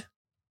odd.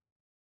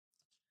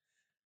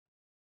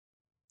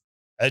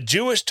 A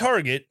Jewish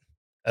target,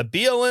 a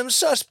BLM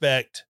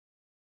suspect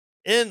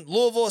in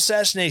Louisville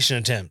assassination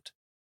attempt.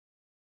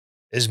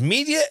 Is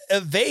media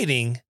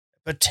evading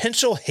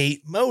potential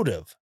hate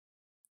motive?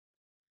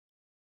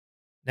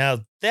 Now,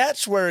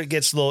 that's where it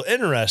gets a little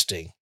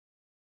interesting.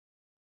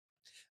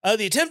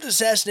 The attempted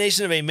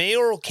assassination of a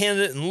mayoral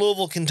candidate in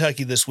Louisville,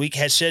 Kentucky this week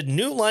has shed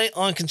new light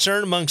on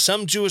concern among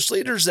some Jewish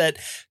leaders that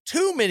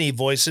too many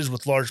voices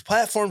with large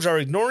platforms are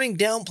ignoring,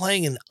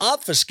 downplaying, and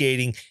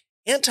obfuscating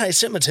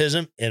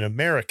anti-Semitism in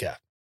America.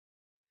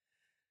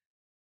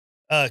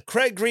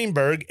 Craig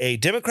Greenberg, a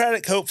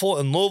Democratic hopeful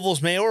in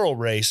Louisville's mayoral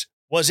race,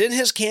 was in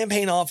his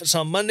campaign office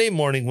on Monday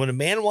morning when a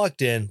man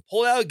walked in,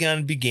 pulled out a gun,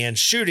 and began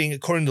shooting,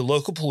 according to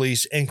local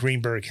police and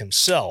Greenberg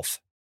himself.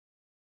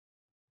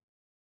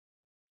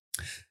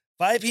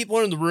 5 people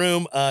in the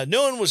room.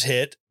 No one was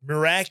hit,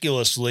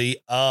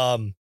 miraculously.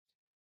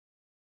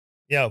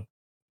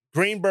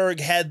 Greenberg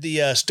had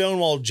the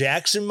Stonewall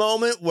Jackson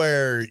moment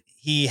where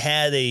he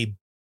had a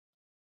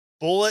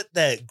bullet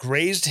that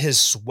grazed his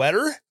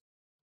sweater,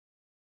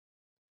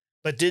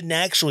 but didn't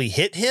actually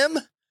hit him.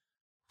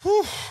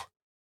 Whew.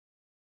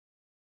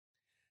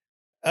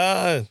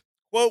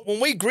 Quote, when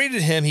we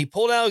greeted him, he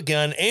pulled out a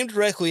gun, aimed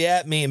directly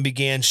at me, and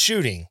began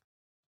shooting.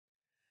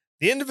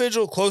 The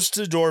individual close to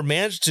the door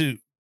managed to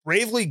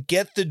bravely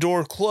get the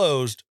door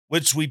closed,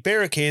 which we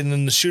barricaded, and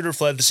then the shooter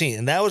fled the scene.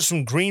 And that was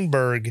from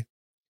Greenberg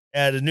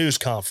at a news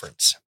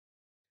conference.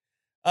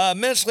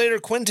 Minutes later,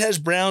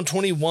 Quintez Brown,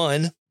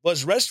 21,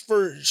 was arrested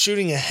for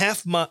shooting a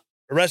half mile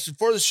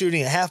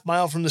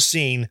from the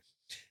scene.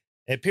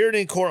 He appeared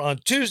in court on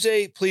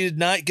Tuesday, pleaded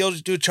not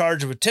guilty to a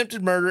charge of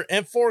attempted murder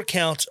and 4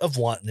 counts of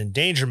wanton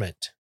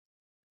endangerment.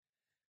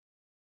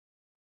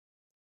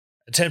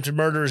 Attempted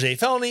murder is a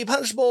felony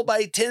punishable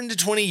by 10 to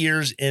 20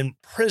 years in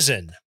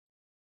prison.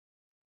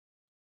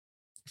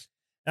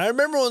 Now, I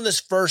remember when this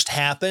first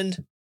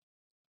happened,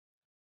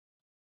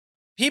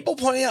 people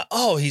pointing out,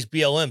 oh, he's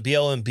BLM,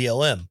 BLM,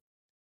 BLM.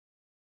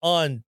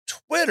 On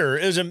Twitter,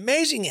 it was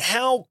amazing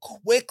how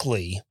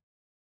quickly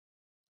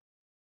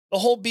the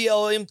whole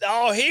BLM,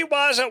 oh, he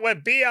wasn't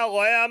with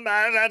BLM.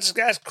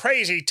 That's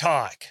crazy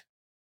talk.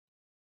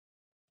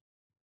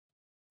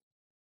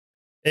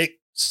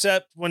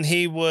 Except when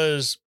he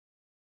was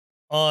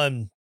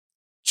on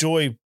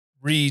Joy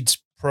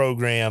Reid's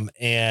program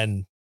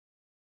and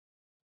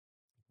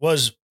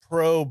was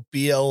pro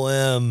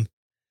BLM,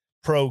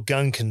 pro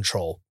gun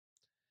control.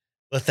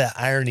 Let that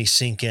irony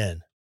sink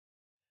in.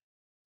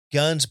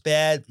 Guns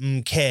bad,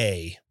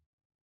 okay.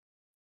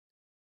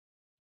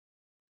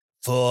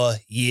 4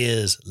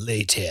 years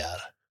later.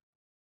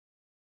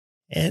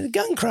 And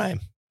gun crime.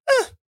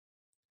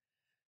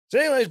 So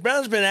anyways,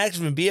 Brown's been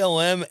active in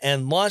BLM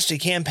and launched a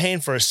campaign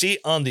for a seat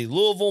on the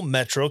Louisville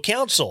Metro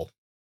Council.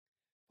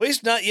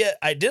 Police not yet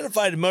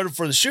identified a motive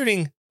for the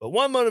shooting, but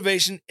one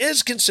motivation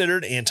is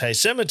considered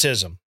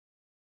anti-Semitism.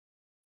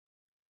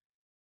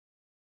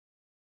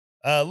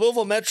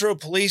 Louisville Metro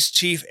Police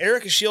Chief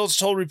Erica Shields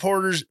told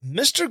reporters,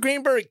 Mr.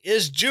 Greenberg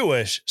is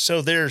Jewish,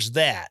 so there's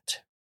that.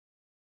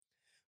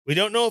 We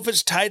don't know if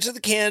it's tied to the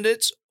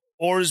candidates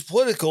or is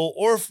political,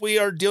 or if we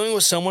are dealing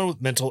with someone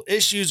with mental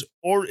issues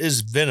or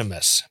is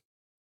venomous.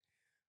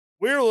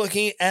 We're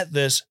looking at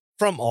this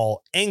from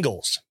all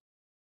angles.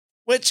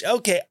 Which,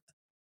 okay,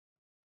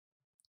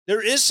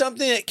 there is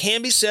something that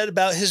can be said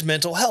about his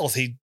mental health.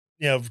 He,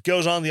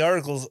 goes on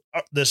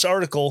this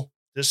article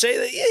to say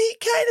that he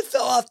kind of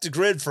fell off the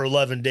grid for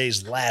 11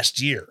 days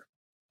last year.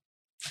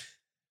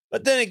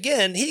 But then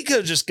again, he could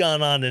have just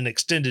gone on an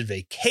extended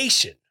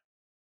vacation.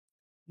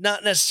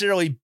 Not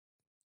necessarily,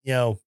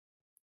 not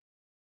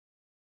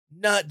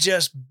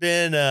just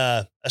been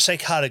a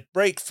psychotic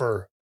break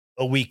for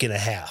a week and a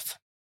half.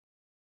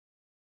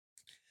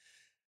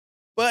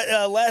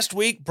 But last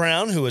week,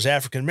 Brown, who was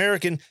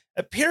African-American,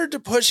 appeared to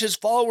push his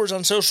followers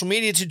on social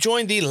media to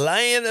join the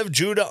Lion of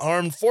Judah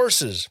Armed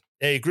Forces,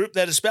 a group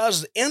that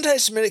espouses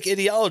anti-Semitic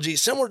ideology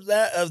similar to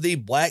that of the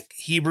Black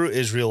Hebrew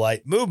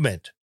Israelite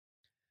movement,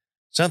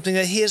 something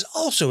that he has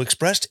also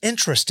expressed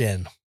interest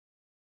in.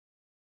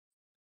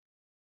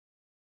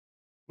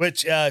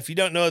 Which, if you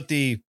don't know what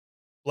the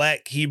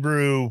Black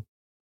Hebrew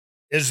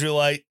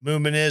Israelite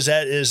movement is,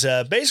 that is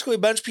basically a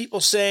bunch of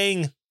people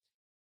saying,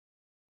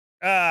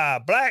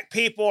 black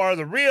people are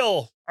the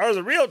real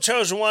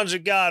chosen ones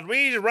of God.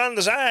 We need to run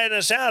the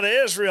Zionists out of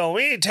Israel.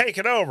 We need to take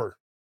it over.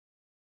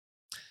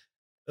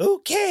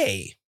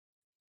 Okay.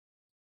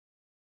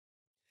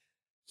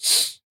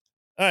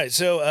 All right,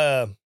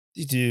 so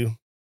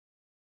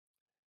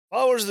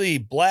followers of the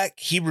Black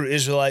Hebrew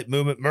Israelite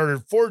movement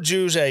murdered 4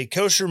 Jews at a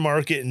kosher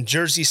market in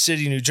Jersey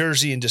City, New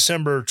Jersey in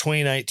December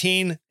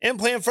 2019 and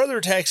planned further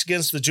attacks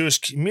against the Jewish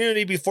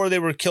community before they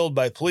were killed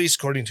by police,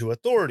 according to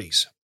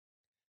authorities.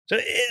 So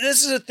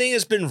this is a thing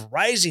that's been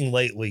rising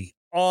lately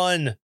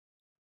on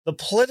the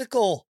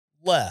political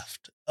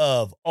left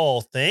of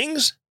all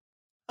things.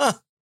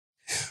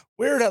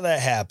 Weird how that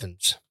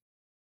happens.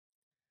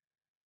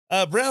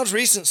 Brown's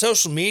recent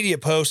social media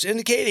posts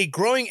indicate a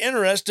growing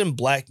interest in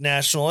Black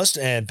nationalist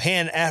and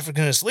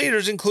Pan-Africanist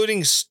leaders,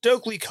 including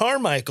Stokely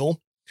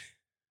Carmichael,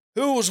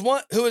 who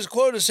is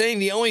quoted as saying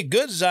the only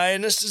good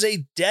Zionist is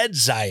a dead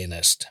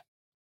Zionist.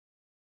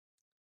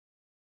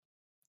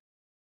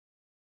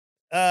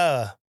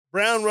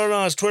 Brown wrote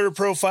on his Twitter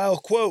profile,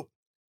 quote,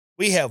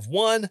 "We have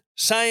one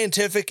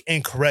scientific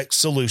and correct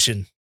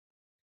solution.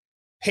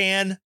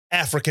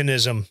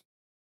 Pan-Africanism.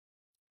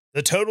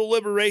 The total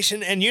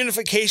liberation and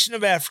unification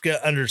of Africa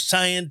under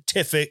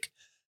scientific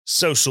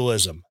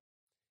socialism."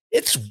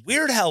 It's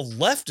weird how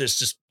leftists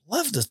just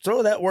love to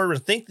throw that word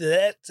and think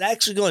that that's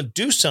actually going to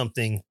do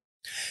something,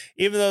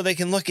 even though they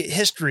can look at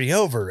history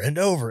over and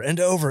over and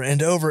over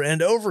and over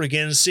and over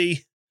again and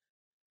see,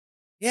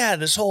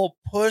 this whole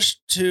push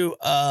to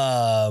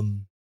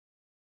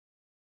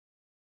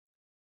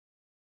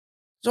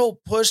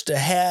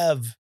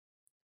have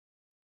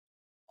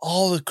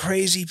all the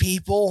crazy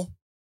people,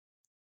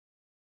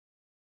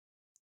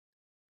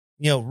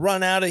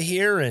 run out of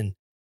here, and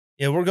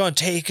we're going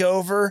to take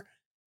over,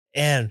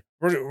 and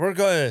we're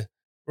going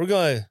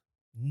to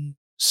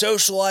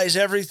socialize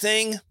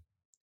everything,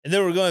 and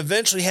then we're going to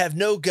eventually have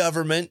no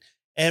government,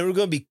 and we're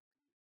going to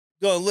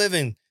live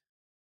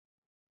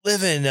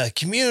in a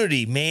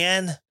community,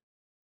 man.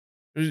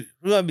 We're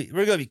going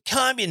to be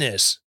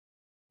communists.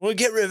 We're going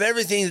to get rid of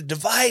everything that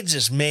divides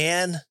us,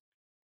 man.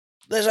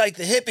 That's like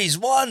the hippies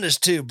wanted us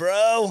to,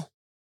 bro.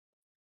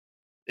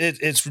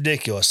 It's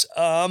ridiculous.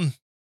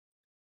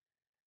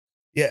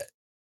 Yeah.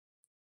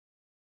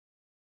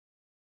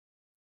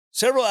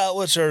 Several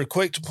outlets are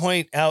quick to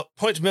point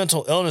to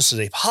mental illness as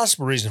a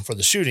possible reason for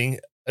the shooting.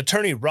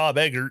 Attorney Rob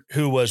Eggert,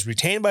 who was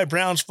retained by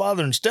Brown's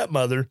father and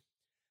stepmother,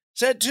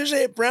 said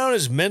Tuesday that Brown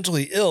is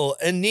mentally ill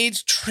and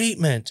needs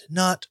treatment,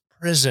 not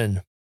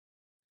prison.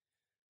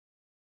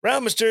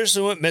 Brown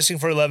mysteriously went missing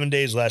for 11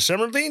 days last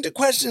summer, leading to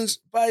questions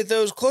by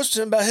those close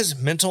to him about his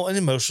mental and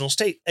emotional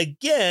state.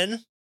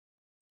 Again,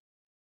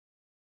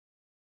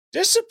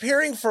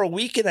 disappearing for a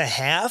week and a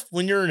half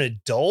when you're an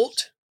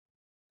adult,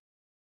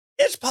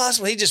 it's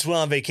possible he just went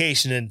on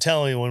vacation and didn't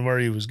tell anyone where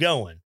he was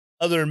going.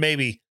 Other than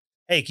maybe,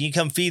 hey, can you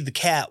come feed the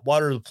cat,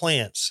 water the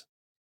plants,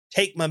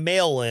 take my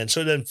mail in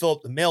so it doesn't fill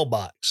up the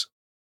mailbox?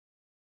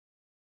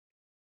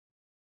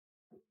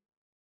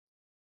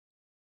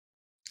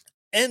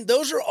 And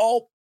those are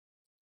all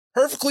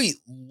perfectly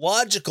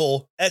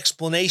logical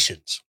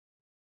explanations.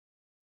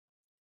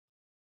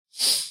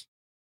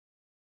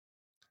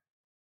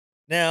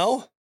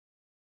 Now,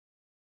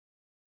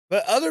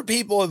 but other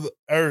people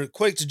are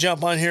quick to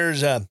jump on here.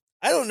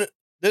 I don't know.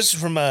 This is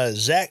from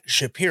Zach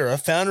Shapira,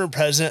 founder and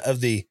president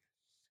of the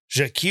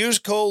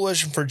J'accuse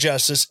Coalition for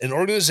Justice, an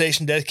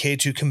organization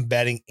dedicated to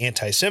combating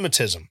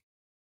anti-Semitism.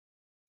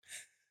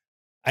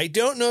 I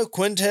don't know if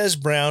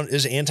Quintez Brown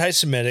is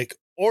anti-Semitic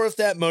or if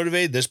that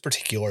motivated this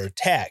particular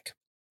attack.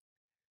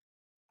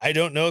 I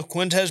don't know if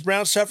Quintez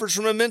Brown suffers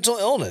from a mental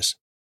illness,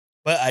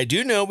 but I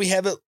do know we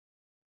have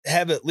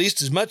at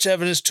least as much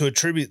evidence to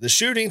attribute the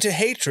shooting to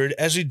hatred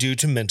as we do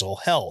to mental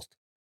health.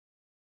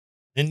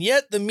 And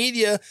yet the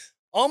media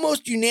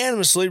almost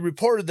unanimously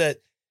reported that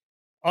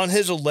on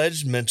his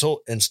alleged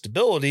mental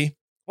instability,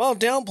 while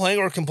downplaying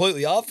or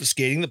completely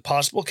obfuscating the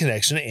possible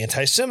connection to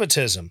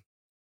anti-Semitism.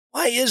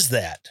 Why is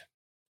that?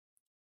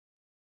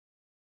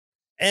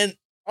 And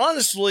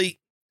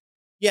honestly,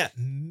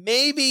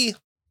 maybe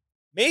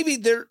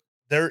there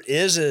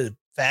is a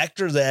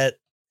factor that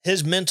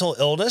his mental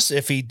illness,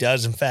 if he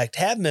does in fact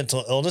have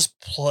mental illness,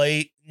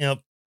 maybe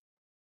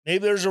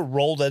there's a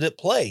role that it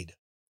played.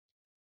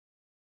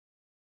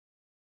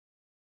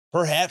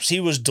 Perhaps he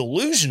was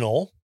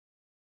delusional,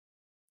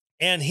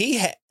 and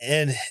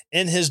and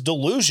in his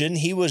delusion,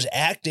 he was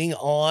acting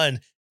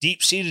on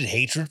deep-seated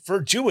hatred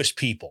for Jewish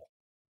people.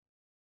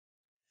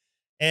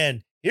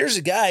 And here's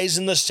a guy who's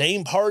in the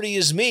same party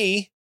as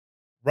me,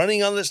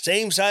 running on the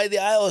same side of the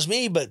aisle as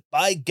me, but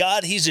by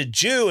God, he's a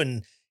Jew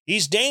and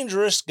he's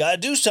dangerous. Got to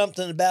do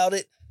something about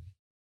it.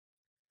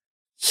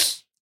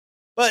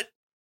 But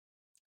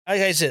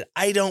like I said,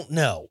 I don't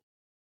know.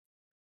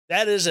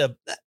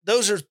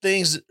 Those are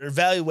things,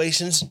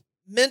 evaluations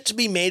meant to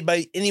be made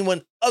by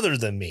anyone other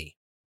than me.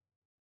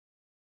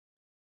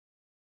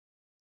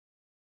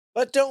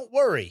 But don't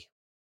worry.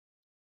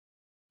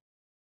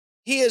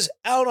 He is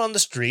out on the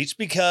streets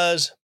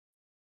because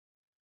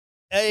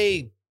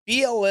a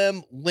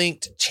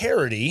BLM-linked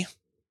charity,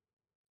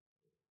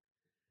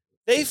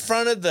 they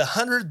fronted the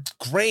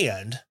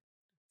 $100,000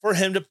 for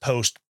him to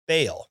post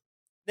bail.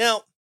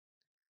 Now,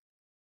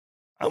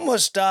 I'm going to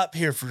stop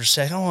here for a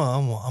second.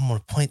 I'm going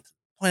to point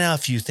out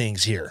a few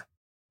things here.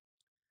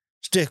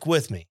 Stick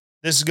with me.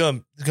 This is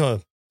going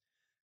to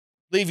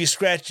leave you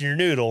scratching your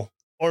noodle,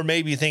 or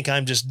maybe you think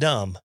I'm just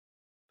dumb.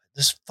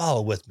 Just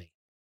follow with me.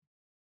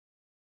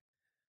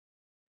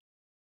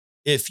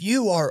 If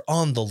you are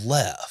on the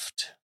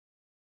left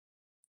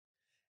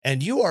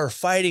and you are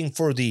fighting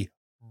for the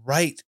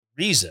right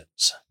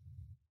reasons,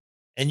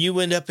 and you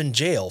end up in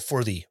jail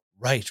for the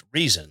right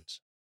reasons,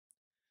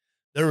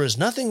 there is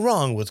nothing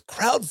wrong with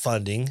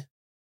crowdfunding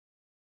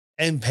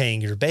and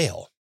paying your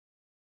bail.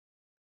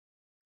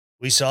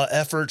 We saw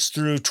efforts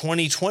through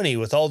 2020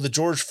 with all the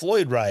George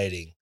Floyd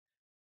rioting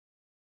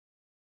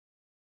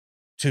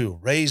to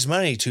raise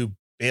money to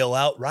bail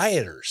out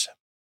rioters.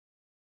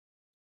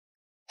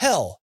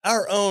 Hell,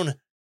 our own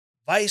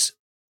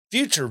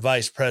future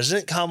Vice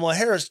President Kamala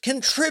Harris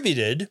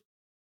contributed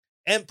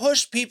and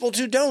pushed people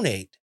to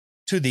donate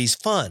to these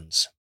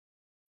funds.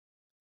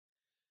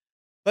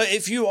 But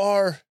if you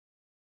are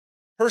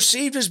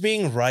perceived as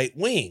being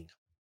right-wing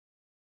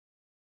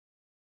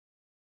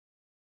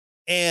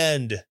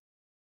and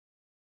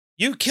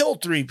you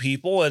killed 3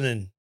 people in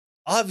an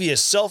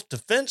obvious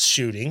self-defense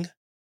shooting,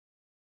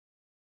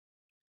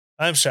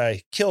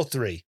 kill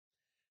 3.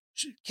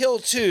 Kill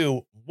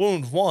 2,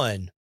 wound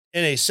 1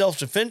 in a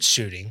self-defense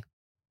shooting.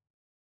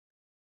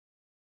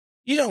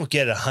 You don't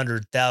get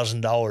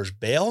 $100,000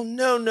 bail.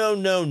 No, no,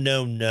 no,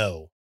 no,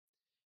 no.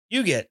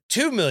 You get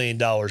 $2 million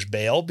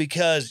bail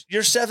because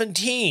you're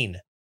 17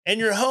 and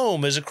your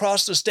home is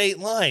across the state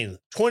line,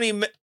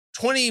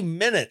 20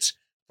 minutes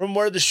from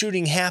where the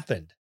shooting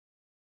happened.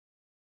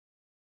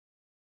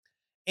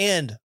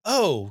 And,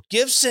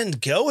 Give,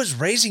 Send, Go is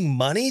raising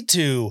money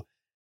to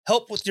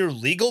help with your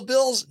legal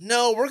bills?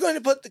 No, we're going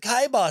to put the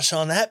kibosh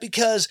on that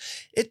because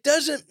it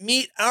doesn't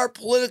meet our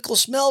political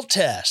smell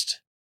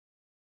test.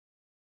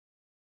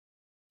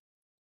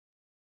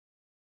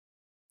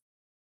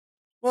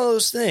 One of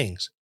those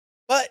things.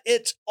 But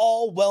it's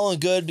all well and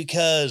good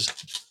because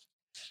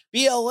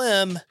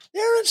BLM,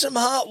 they're in some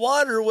hot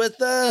water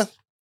with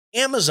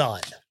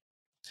Amazon.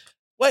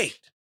 Wait,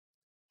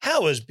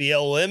 how is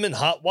BLM in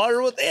hot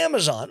water with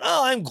Amazon?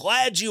 Oh, I'm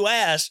glad you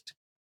asked.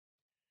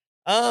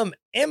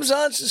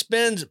 Amazon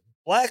suspends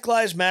Black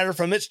Lives Matter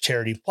from its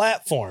charity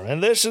platform,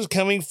 and this is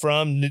coming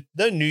from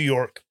the New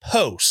York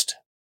Post.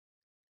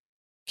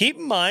 Keep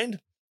in mind,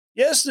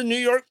 yes, the New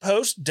York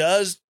Post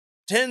does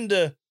tend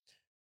to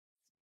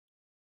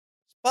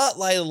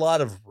spotlight a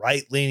lot of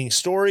right-leaning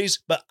stories,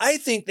 but I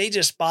think they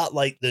just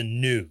spotlight the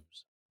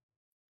news.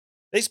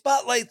 They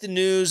spotlight the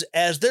news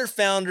as their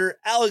founder,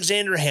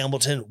 Alexander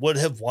Hamilton, would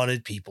have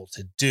wanted people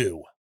to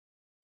do.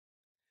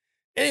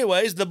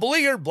 Anyways, the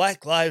beleaguered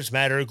Black Lives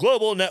Matter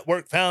Global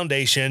Network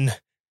Foundation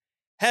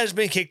has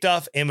been kicked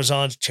off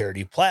Amazon's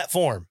charity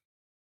platform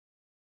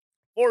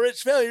for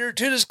its failure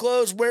to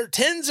disclose where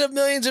tens of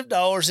millions of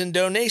dollars in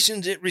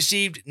donations it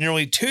received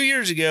nearly 2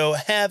 years ago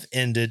have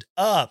ended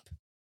up.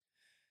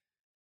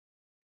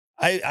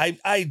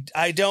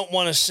 I don't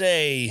want to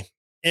say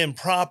in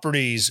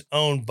properties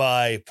owned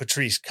by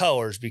Patrisse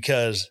Cullors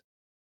because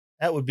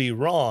that would be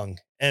wrong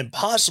and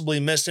possibly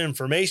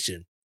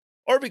misinformation.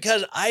 Or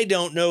because I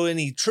don't know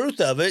any truth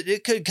of it,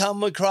 it could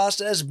come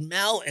across as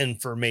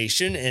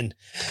malinformation. And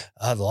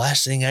the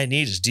last thing I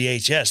need is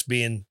DHS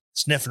being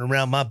sniffing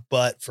around my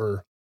butt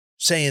for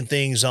saying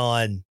things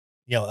on,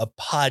 a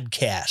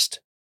podcast.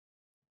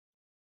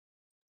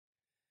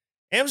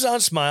 Amazon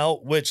Smile,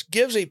 which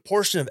gives a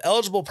portion of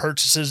eligible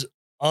purchases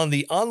on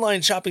the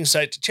online shopping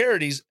site to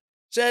charities,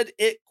 said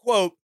it,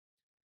 quote,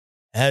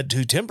 had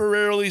to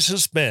temporarily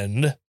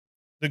suspend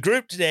the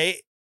group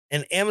today,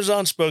 an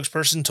Amazon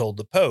spokesperson told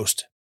the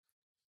Post.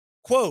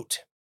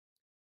 Quote,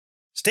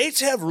 states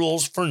have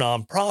rules for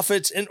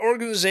nonprofits and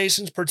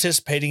organizations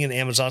participating in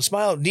Amazon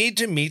Smile need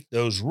to meet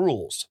those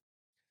rules.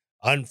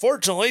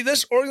 Unfortunately,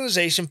 this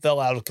organization fell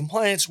out of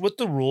compliance with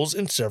the rules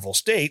in several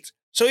states,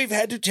 so we've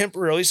had to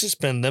temporarily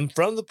suspend them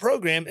from the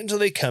program until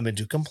they come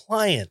into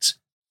compliance.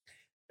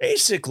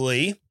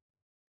 Basically,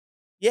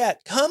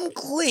 come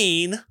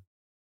clean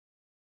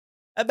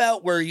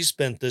about where you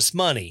spent this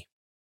money.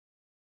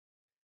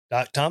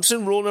 Doc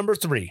Thompson, rule number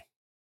 3.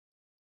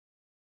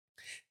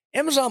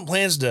 Amazon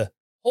plans to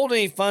hold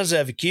any funds that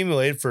have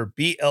accumulated for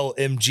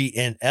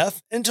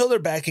BLMGNF until they're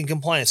back in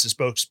compliance, the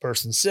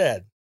spokesperson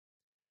said.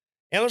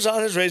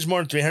 Amazon has raised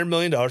more than $300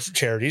 million for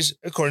charities,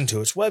 according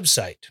to its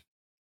website.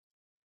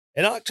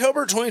 In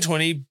October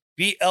 2020,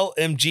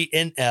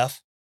 BLMGNF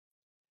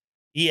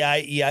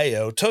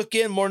EIEIO took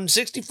in more than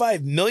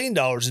 $65 million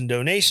in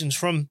donations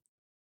from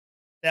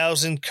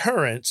Thousand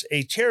Currents,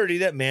 a charity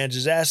that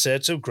manages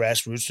assets of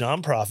grassroots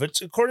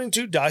nonprofits, according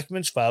to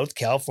documents filed with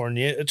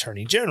California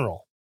Attorney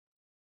General.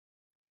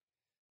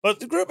 But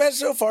the group has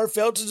so far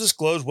failed to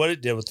disclose what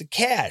it did with the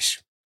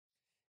cash.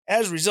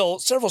 As a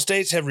result, several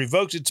states have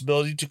revoked its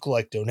ability to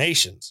collect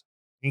donations.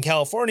 In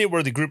California,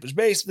 where the group is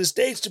based, the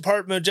state's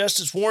Department of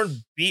Justice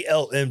warned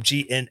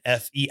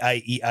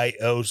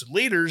BLMGNF-EIEIO's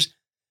leaders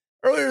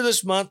earlier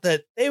this month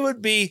that they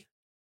would be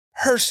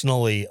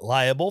personally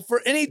liable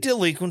for any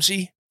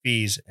delinquency,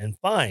 fees, and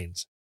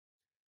fines.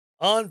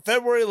 On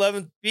February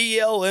 11th,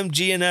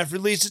 BLMGNF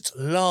released its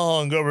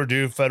long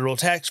overdue federal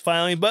tax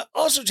filing, but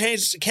also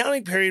changed its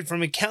accounting period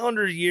from a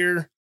calendar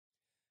year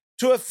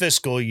to a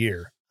fiscal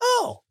year.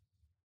 Oh,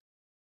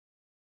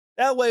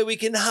 that way we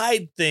can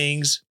hide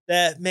things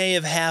that may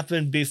have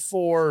happened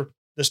before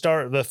the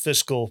start of the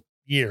fiscal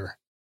year.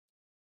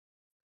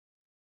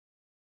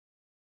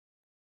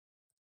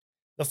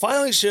 The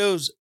filing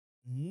shows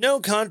no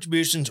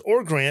contributions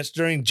or grants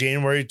during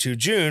January to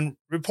June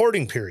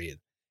reporting period,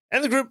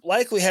 and the group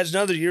likely has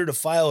another year to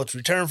file its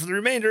return for the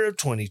remainder of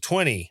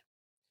 2020.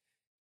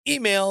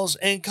 Emails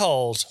and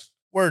calls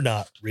were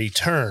not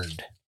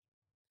returned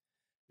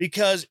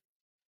because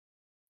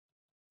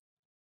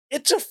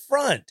it's a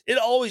front. It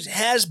always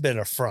has been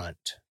a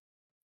front.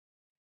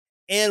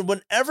 And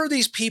whenever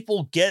these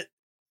people get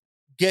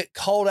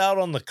called out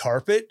on the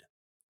carpet,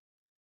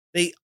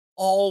 they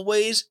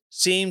always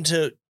seem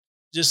to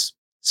just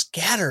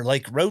scatter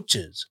like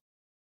roaches.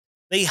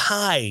 They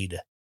hide.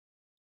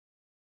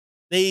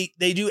 They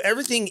do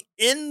everything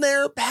in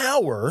their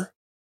power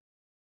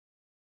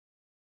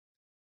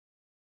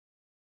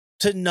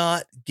to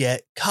not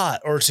get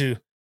caught or to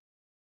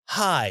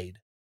hide.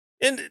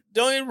 And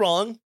don't get me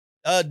wrong,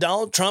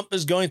 Donald Trump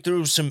is going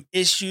through some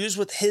issues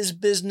with his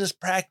business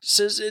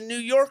practices in New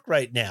York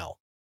right now.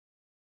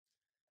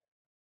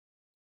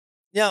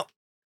 Now,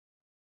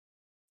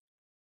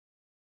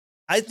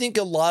 I think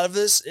a lot of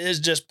this is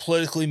just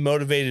politically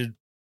motivated,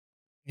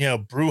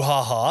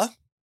 brouhaha,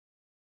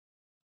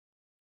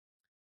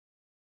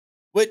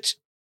 which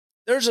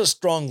there's a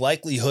strong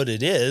likelihood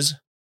it is.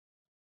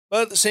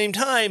 But at the same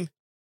time,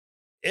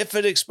 if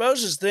it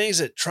exposes things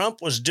that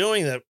Trump was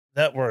doing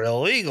that were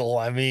illegal,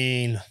 I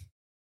mean,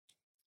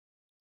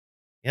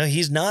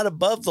 he's not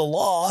above the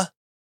law.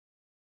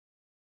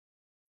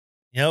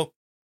 It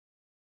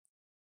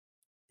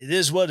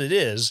is what it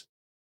is.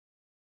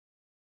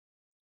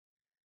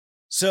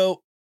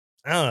 So,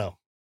 I don't know.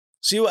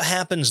 See what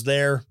happens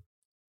there.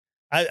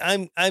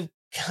 I'm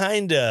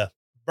kind of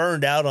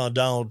burned out on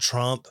Donald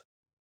Trump.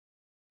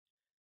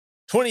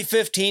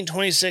 2015,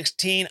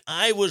 2016,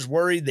 I was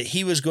worried that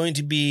he was going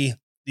to be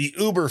the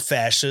uber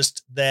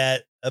fascist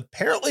that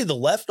apparently the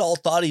left all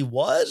thought he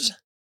was.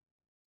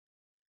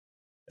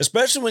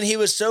 Especially when he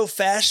was so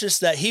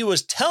fascist that he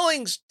was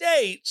telling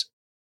states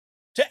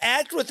to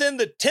act within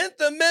the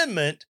 10th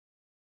Amendment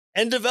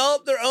and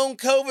develop their own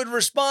COVID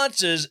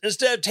responses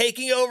instead of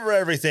taking over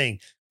everything.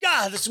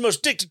 God, that's the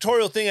most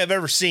dictatorial thing I've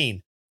ever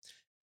seen.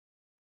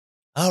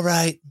 All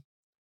right,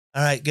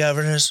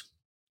 governors,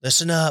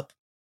 listen up.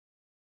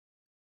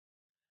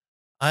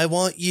 I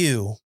want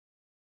you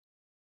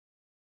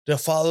to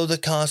follow the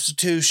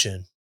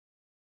Constitution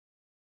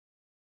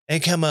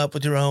and come up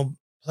with your own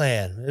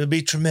plan. It'll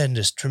be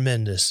tremendous,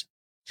 tremendous.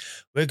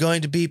 We're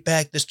going to beat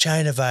back this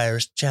China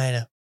virus,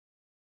 China.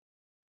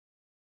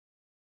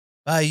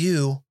 By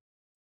you,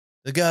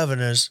 the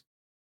governors,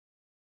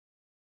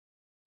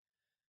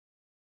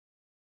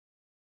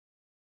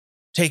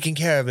 taking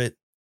care of it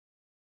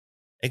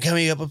and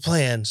coming up with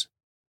plans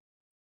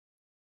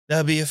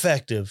that'll be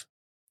effective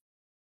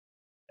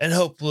and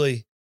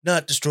hopefully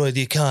not destroy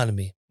the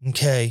economy.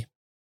 Okay.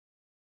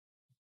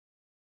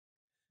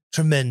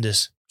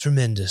 Tremendous,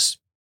 tremendous.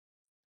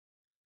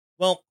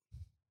 Well,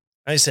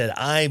 like I said,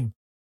 I'm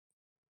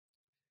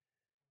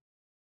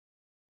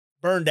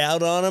burned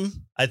out on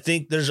him. I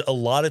think there's a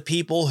lot of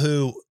people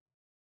who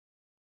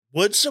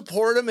would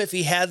support him if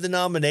he had the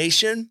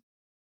nomination.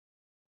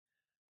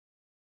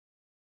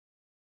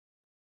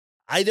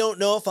 I don't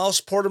know if I'll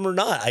support him or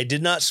not. I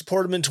did not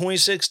support him in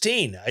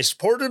 2016. I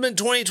supported him in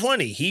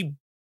 2020. He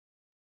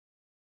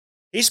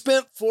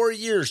spent 4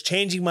 years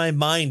changing my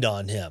mind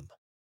on him.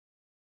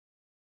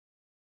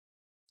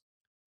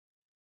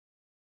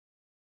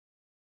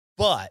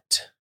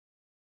 But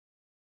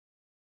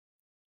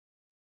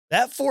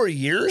that 4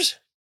 years,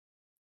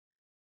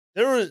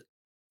 I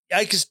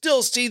could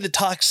still see the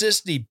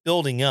toxicity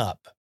building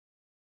up.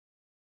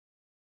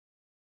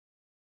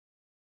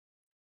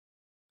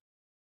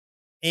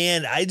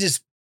 And I'd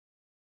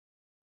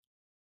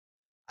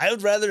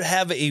rather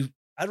have a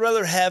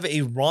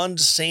Ron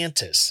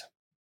DeSantis.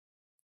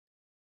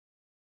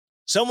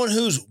 Someone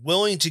who's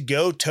willing to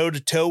go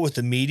toe-to-toe with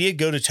the media,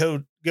 go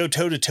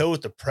toe-to-toe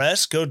with the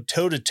press, go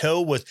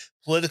toe-to-toe with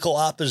political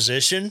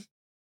opposition,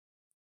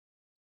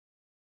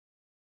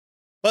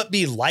 but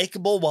be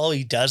likable while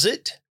he does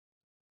it.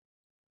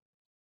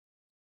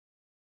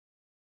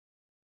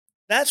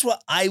 That's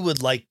what I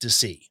would like to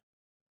see.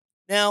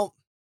 Now,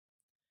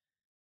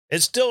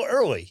 it's still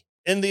early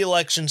in the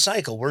election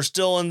cycle. We're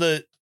still in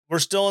the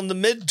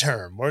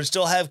midterm. We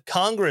still have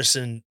Congress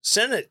and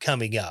Senate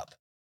coming up.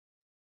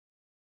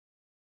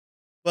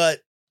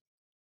 But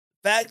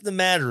the fact of the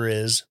matter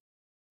is,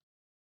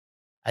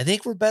 I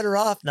think we're better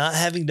off not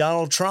having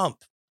Donald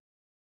Trump.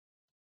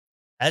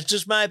 That's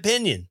just my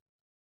opinion.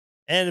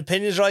 And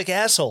opinions are like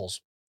assholes.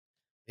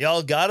 They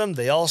all got them.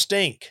 They all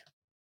stink.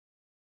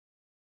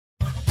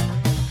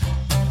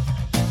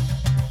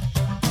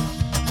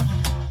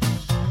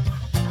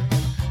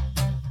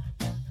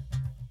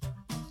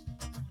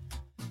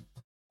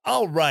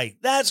 All right.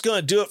 That's going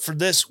to do it for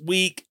this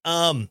week.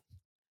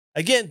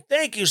 Again,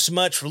 thank you so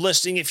much for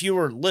listening. If you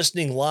were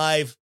listening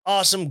live,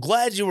 awesome.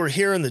 Glad you were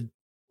here in the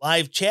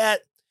live chat.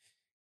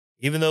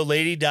 Even though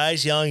Lady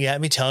Di's yelling at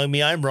me, telling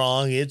me I'm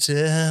wrong, it's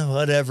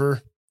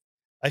whatever.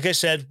 Like I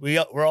said,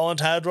 we're all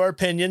entitled to our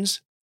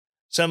opinions.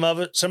 Some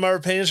of our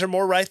opinions are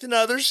more right than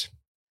others.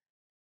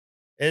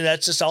 And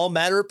that's just all a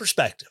matter of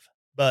perspective.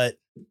 But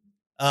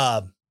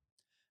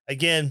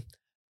again,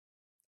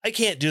 I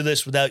can't do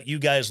this without you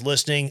guys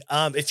listening.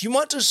 If you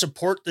want to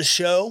support the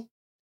show,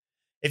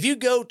 if you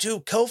go to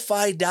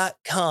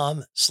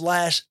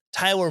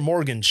ko-fi.com/Tyler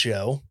Morgan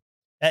Show,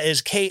 that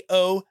is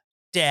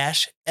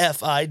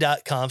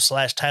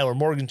ko-fi.com/Tyler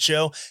Morgan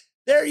Show.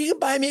 There you can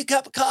buy me a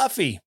cup of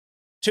coffee,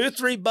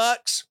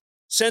 $2-3,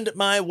 send it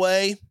my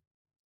way.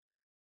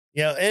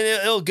 And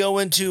it'll go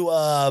into,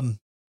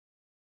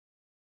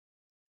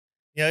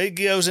 it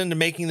goes into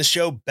making the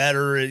show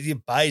better.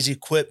 It buys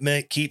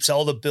equipment, keeps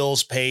all the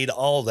bills paid,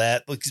 all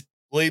that.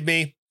 Believe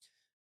me,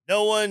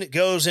 no one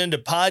goes into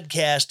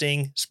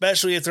podcasting,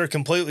 especially if they're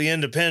completely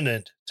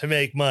independent, to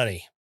make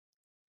money.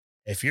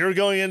 If you're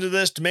going into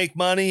this to make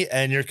money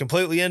and you're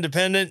completely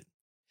independent,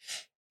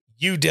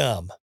 you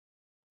dumb.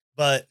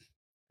 But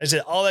as I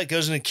said, all that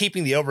goes into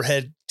keeping the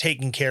overhead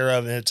taken care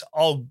of, and it's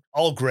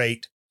all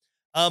great.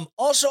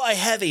 Also, I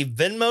have a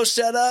Venmo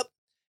set up.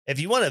 If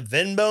you want to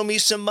Venmo me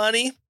some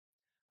money,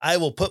 I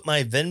will put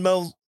my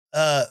Venmo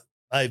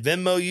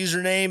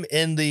username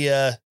in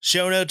the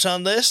show notes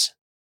on this.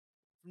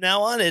 From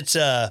now on, it's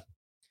at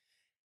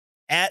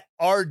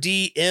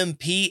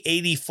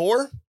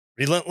RDMP84,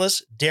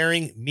 Relentless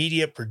Daring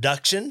Media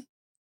Production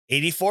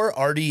 84,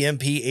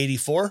 RDMP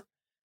 84.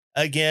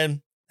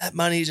 Again, that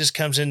money just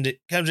comes in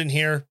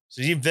here.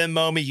 So you can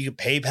Venmo me, you can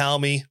PayPal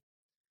me.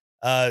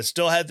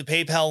 Still have the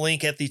PayPal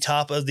link at the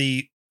top of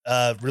the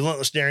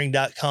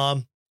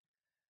relentlessdaring.com.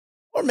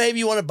 Or maybe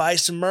you want to buy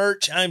some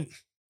merch. I'm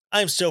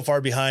so far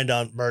behind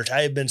on merch.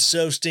 I have been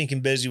so stinking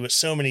busy with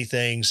so many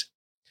things.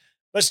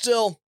 But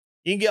still,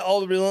 you can get all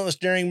the Relentless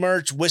Daring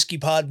merch, Whiskey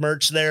Pod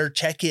merch there.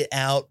 Check it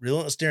out,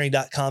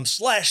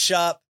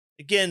 relentlessdaring.com/shop.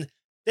 Again,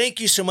 thank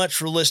you so much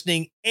for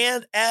listening.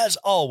 And as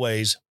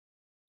always,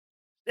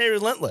 stay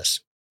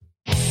relentless.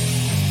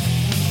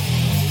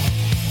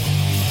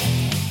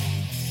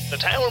 The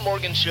Tyler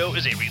Morgan Show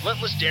is a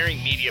Relentless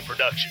Daring media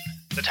production.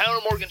 The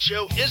Tyler Morgan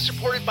Show is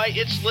supported by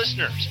its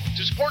listeners.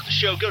 To support the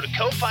show, go to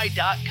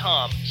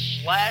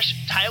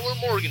ko-fi.com/Tyler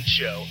Morgan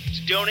Show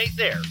to donate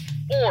there,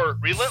 or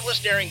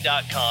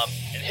relentlessdaring.com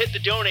and hit the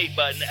donate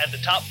button at the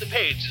top of the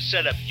page to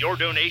set up your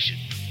donation.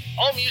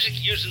 All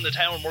music used in the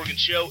Tyler Morgan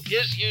Show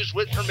is used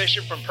with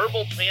permission from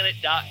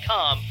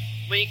purpleplanet.com,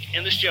 link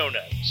in the show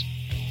notes.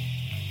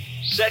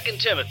 2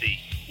 Timothy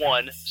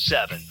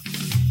 1:7.